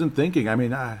just wasn't thinking. I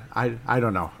mean, I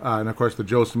don't know. And of course, the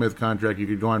Joe Smith contract, you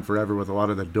could go on forever with a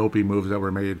lot of the dopey moves that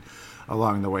were made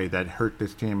along the way that hurt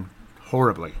this team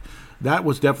horribly. That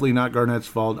was definitely not Garnett's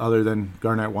fault, other than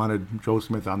Garnett wanted Joe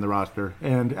Smith on the roster.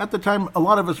 And at the time, a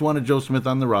lot of us wanted Joe Smith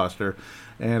on the roster.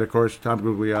 And of course, Tom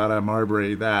Gugliotta,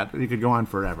 Marbury, that. You could go on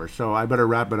forever. So I better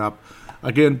wrap it up.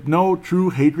 Again, no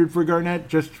true hatred for Garnett,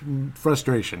 just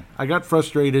frustration. I got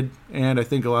frustrated, and I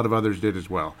think a lot of others did as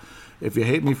well. If you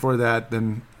hate me for that,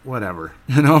 then whatever.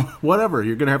 Whatever.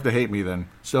 You're going to have to hate me then.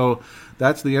 So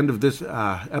that's the end of this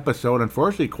episode.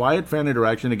 Unfortunately, quiet fan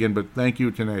interaction again, but thank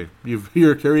you, Tanae.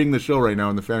 You're carrying the show right now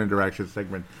in the fan interaction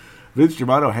segment. Vince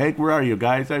Germano, Hank, where are you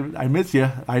guys? I miss you.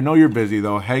 I know you're busy,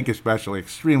 though. Hank especially,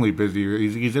 extremely busy.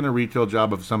 He's in a retail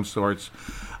job of some sorts.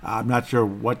 I'm not sure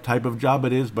what type of job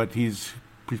it is, but he's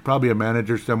probably a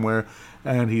manager somewhere,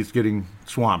 and he's getting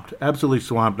swamped, absolutely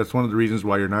swamped. That's one of the reasons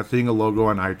why you're not seeing a logo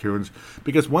on iTunes,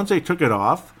 because once they took it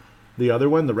off, the other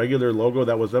one, the regular logo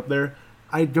that was up there,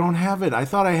 I don't have it. I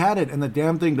thought I had it, and the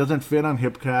damn thing doesn't fit on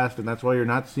Hipcast, and that's why you're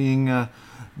not seeing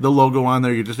the logo on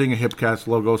there. You're just seeing a Hipcast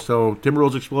logo. So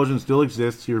Timberwolves Explosion still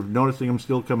exists. You're noticing them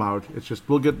still come out. It's just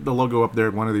we'll get the logo up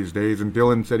there one of these days. And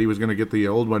Dylan said he was going to get the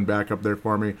old one back up there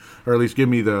for me, or at least give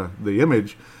me the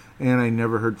image, and I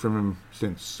never heard from him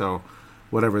since. So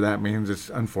whatever that means, it's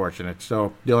unfortunate.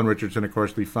 So Dylan Richardson, of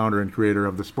course, the founder and creator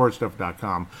of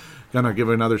thesportstuff.com. Gonna give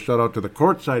another shout out to the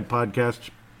Courtside podcast.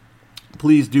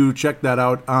 Please do check that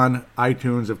out on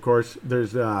iTunes, of course.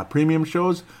 There's premium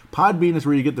shows. Podbean is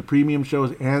where you get the premium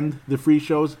shows and the free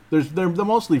shows. They're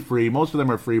mostly free. Most of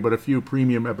them are free, but a few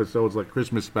premium episodes like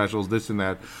Christmas specials, this and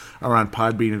that, are on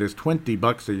Podbean. It is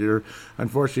 $20 a year.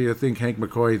 Unfortunately, I think Hank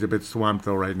McCoy is a bit swamped,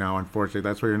 though, right now. Unfortunately,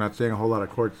 that's why you're not seeing a whole lot of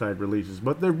Courtside releases.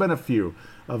 But there have been a few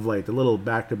of late, a little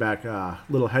back-to-back,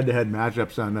 little head-to-head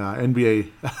matchups on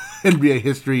NBA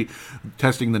history,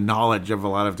 testing the knowledge of a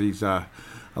lot of these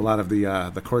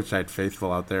the Courtside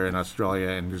faithful out there in Australia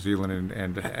and New Zealand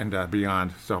and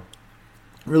beyond. So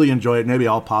really enjoy it. Maybe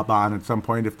I'll pop on at some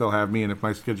point if they'll have me and if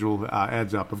my schedule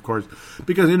adds up, of course.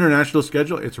 Because international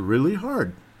schedule, it's really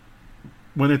hard.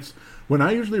 When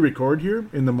I usually record here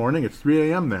in the morning, it's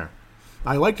 3 a.m. there.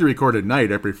 I like to record at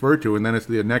night, I prefer to, and then it's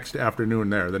the next afternoon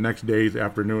there, the next day's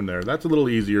afternoon there. That's a little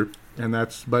easier,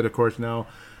 but of course now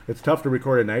it's tough to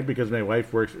record at night because my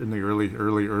wife works in the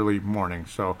early morning.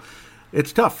 So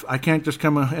it's tough. I can't just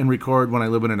come and record when I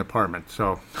live in an apartment.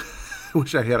 So I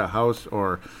wish I had a house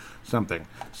or something.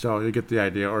 So you get the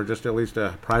idea, or just at least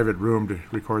a private room to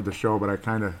record the show, but I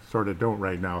kind of sort of don't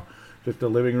right now. Just a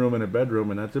living room and a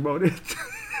bedroom, and that's about it.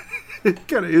 It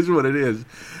kind of is what it is.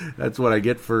 That's what I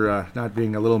get for not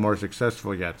being a little more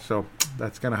successful yet. So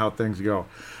that's kind of how things go.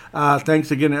 Thanks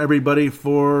again, everybody,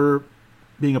 for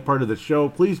being a part of the show.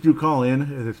 Please do call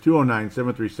in. It's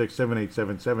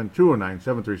 209-736-7877,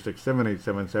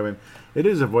 209-736-7877. It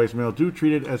is a voicemail. Do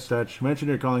treat it as such. Mention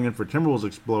you're calling in for Timberwolves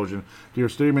Explosion. Do your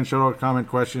statement, shout out, comment,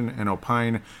 question, and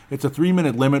opine. It's a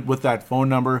 3-minute limit with that phone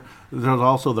number. There's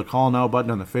also the call now button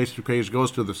on the Facebook page.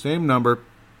 Goes to the same number.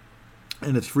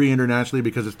 And it's free internationally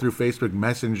because it's through Facebook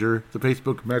Messenger. The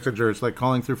Facebook Messenger, it's like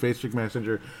calling through Facebook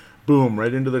Messenger. Boom,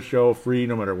 right into the show, free,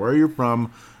 no matter where you're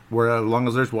from, as long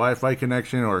as there's Wi-Fi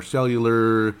connection or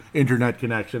cellular internet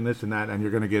connection, this and that, and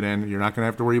you're going to get in. You're not going to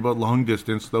have to worry about long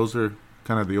distance. Those are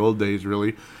kind of the old days,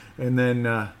 really. And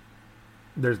then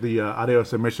there's the audio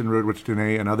submission route, which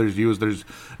Danae and others use. There's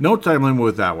no time limit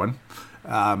with that one.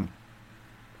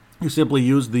 You simply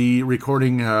use the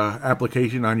recording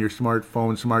application on your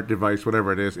smartphone, smart device,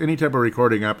 whatever it is. Any type of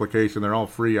recording application, they're all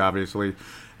free, obviously.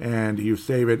 And you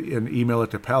save it and email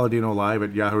it to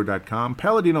paladinolive@yahoo.com,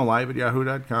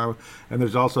 paladinolive@yahoo.com. And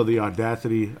there's also the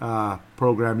Audacity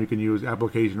program you can use,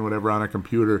 application, whatever, on a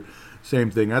computer.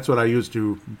 Same thing. That's what I use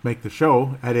to make the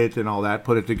show, edit and all that,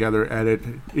 put it together, edit,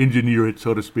 engineer it,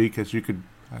 so to speak, as you could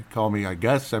call me. I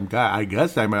guess I'm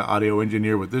an audio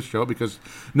engineer with this show because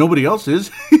nobody else is,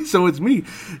 so it's me.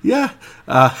 Yeah.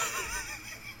 Go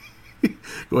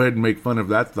ahead and make fun of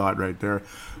that thought right there.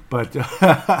 But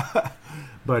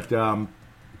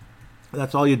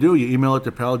that's all you do. You email it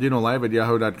to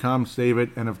paladinolive@yahoo.com, save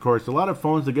it, and of course, a lot of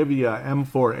phones, they give you a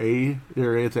M4A.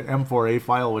 It's an M4A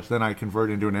file, which then I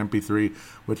convert into an MP3,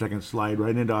 which I can slide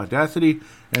right into Audacity,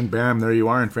 and bam, there you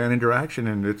are in fan interaction,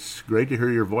 and it's great to hear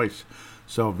your voice.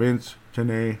 So Vince,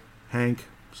 Tanae, Hank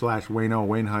 / Wayno,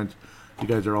 Wayne Hunt, you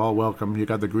guys are all welcome. You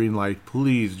got the green light.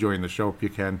 Please join the show if you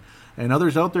can. And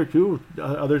others out there, too.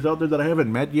 Others out there that I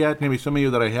haven't met yet. Maybe some of you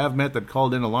that I have met that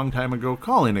called in a long time ago.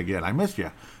 Call in again. I missed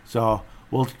you. So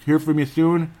we'll hear from you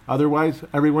soon. Otherwise,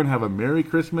 everyone have a Merry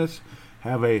Christmas.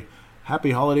 Have a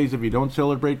Happy Holidays if you don't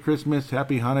celebrate Christmas.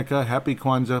 Happy Hanukkah. Happy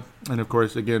Kwanzaa. And, of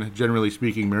course, again, generally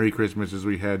speaking, Merry Christmas as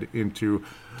we head into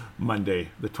Monday,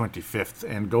 the 25th.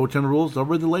 And go Timberwolves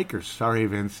over the Lakers. Sorry,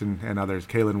 Vince and others,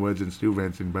 Kalen Woods and Stu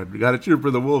Benson. But we got to cheer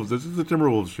for the Wolves. This is the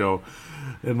Timberwolves show.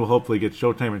 And we'll hopefully get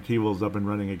Showtime and T-Wolves up and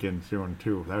running again soon,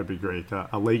 too. That would be great.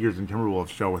 A Lakers and Timberwolves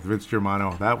show with Vince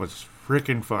Germano. That was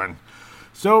freaking fun.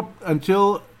 So,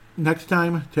 until next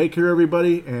time, take care,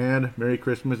 everybody, and Merry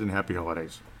Christmas and Happy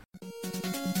Holidays.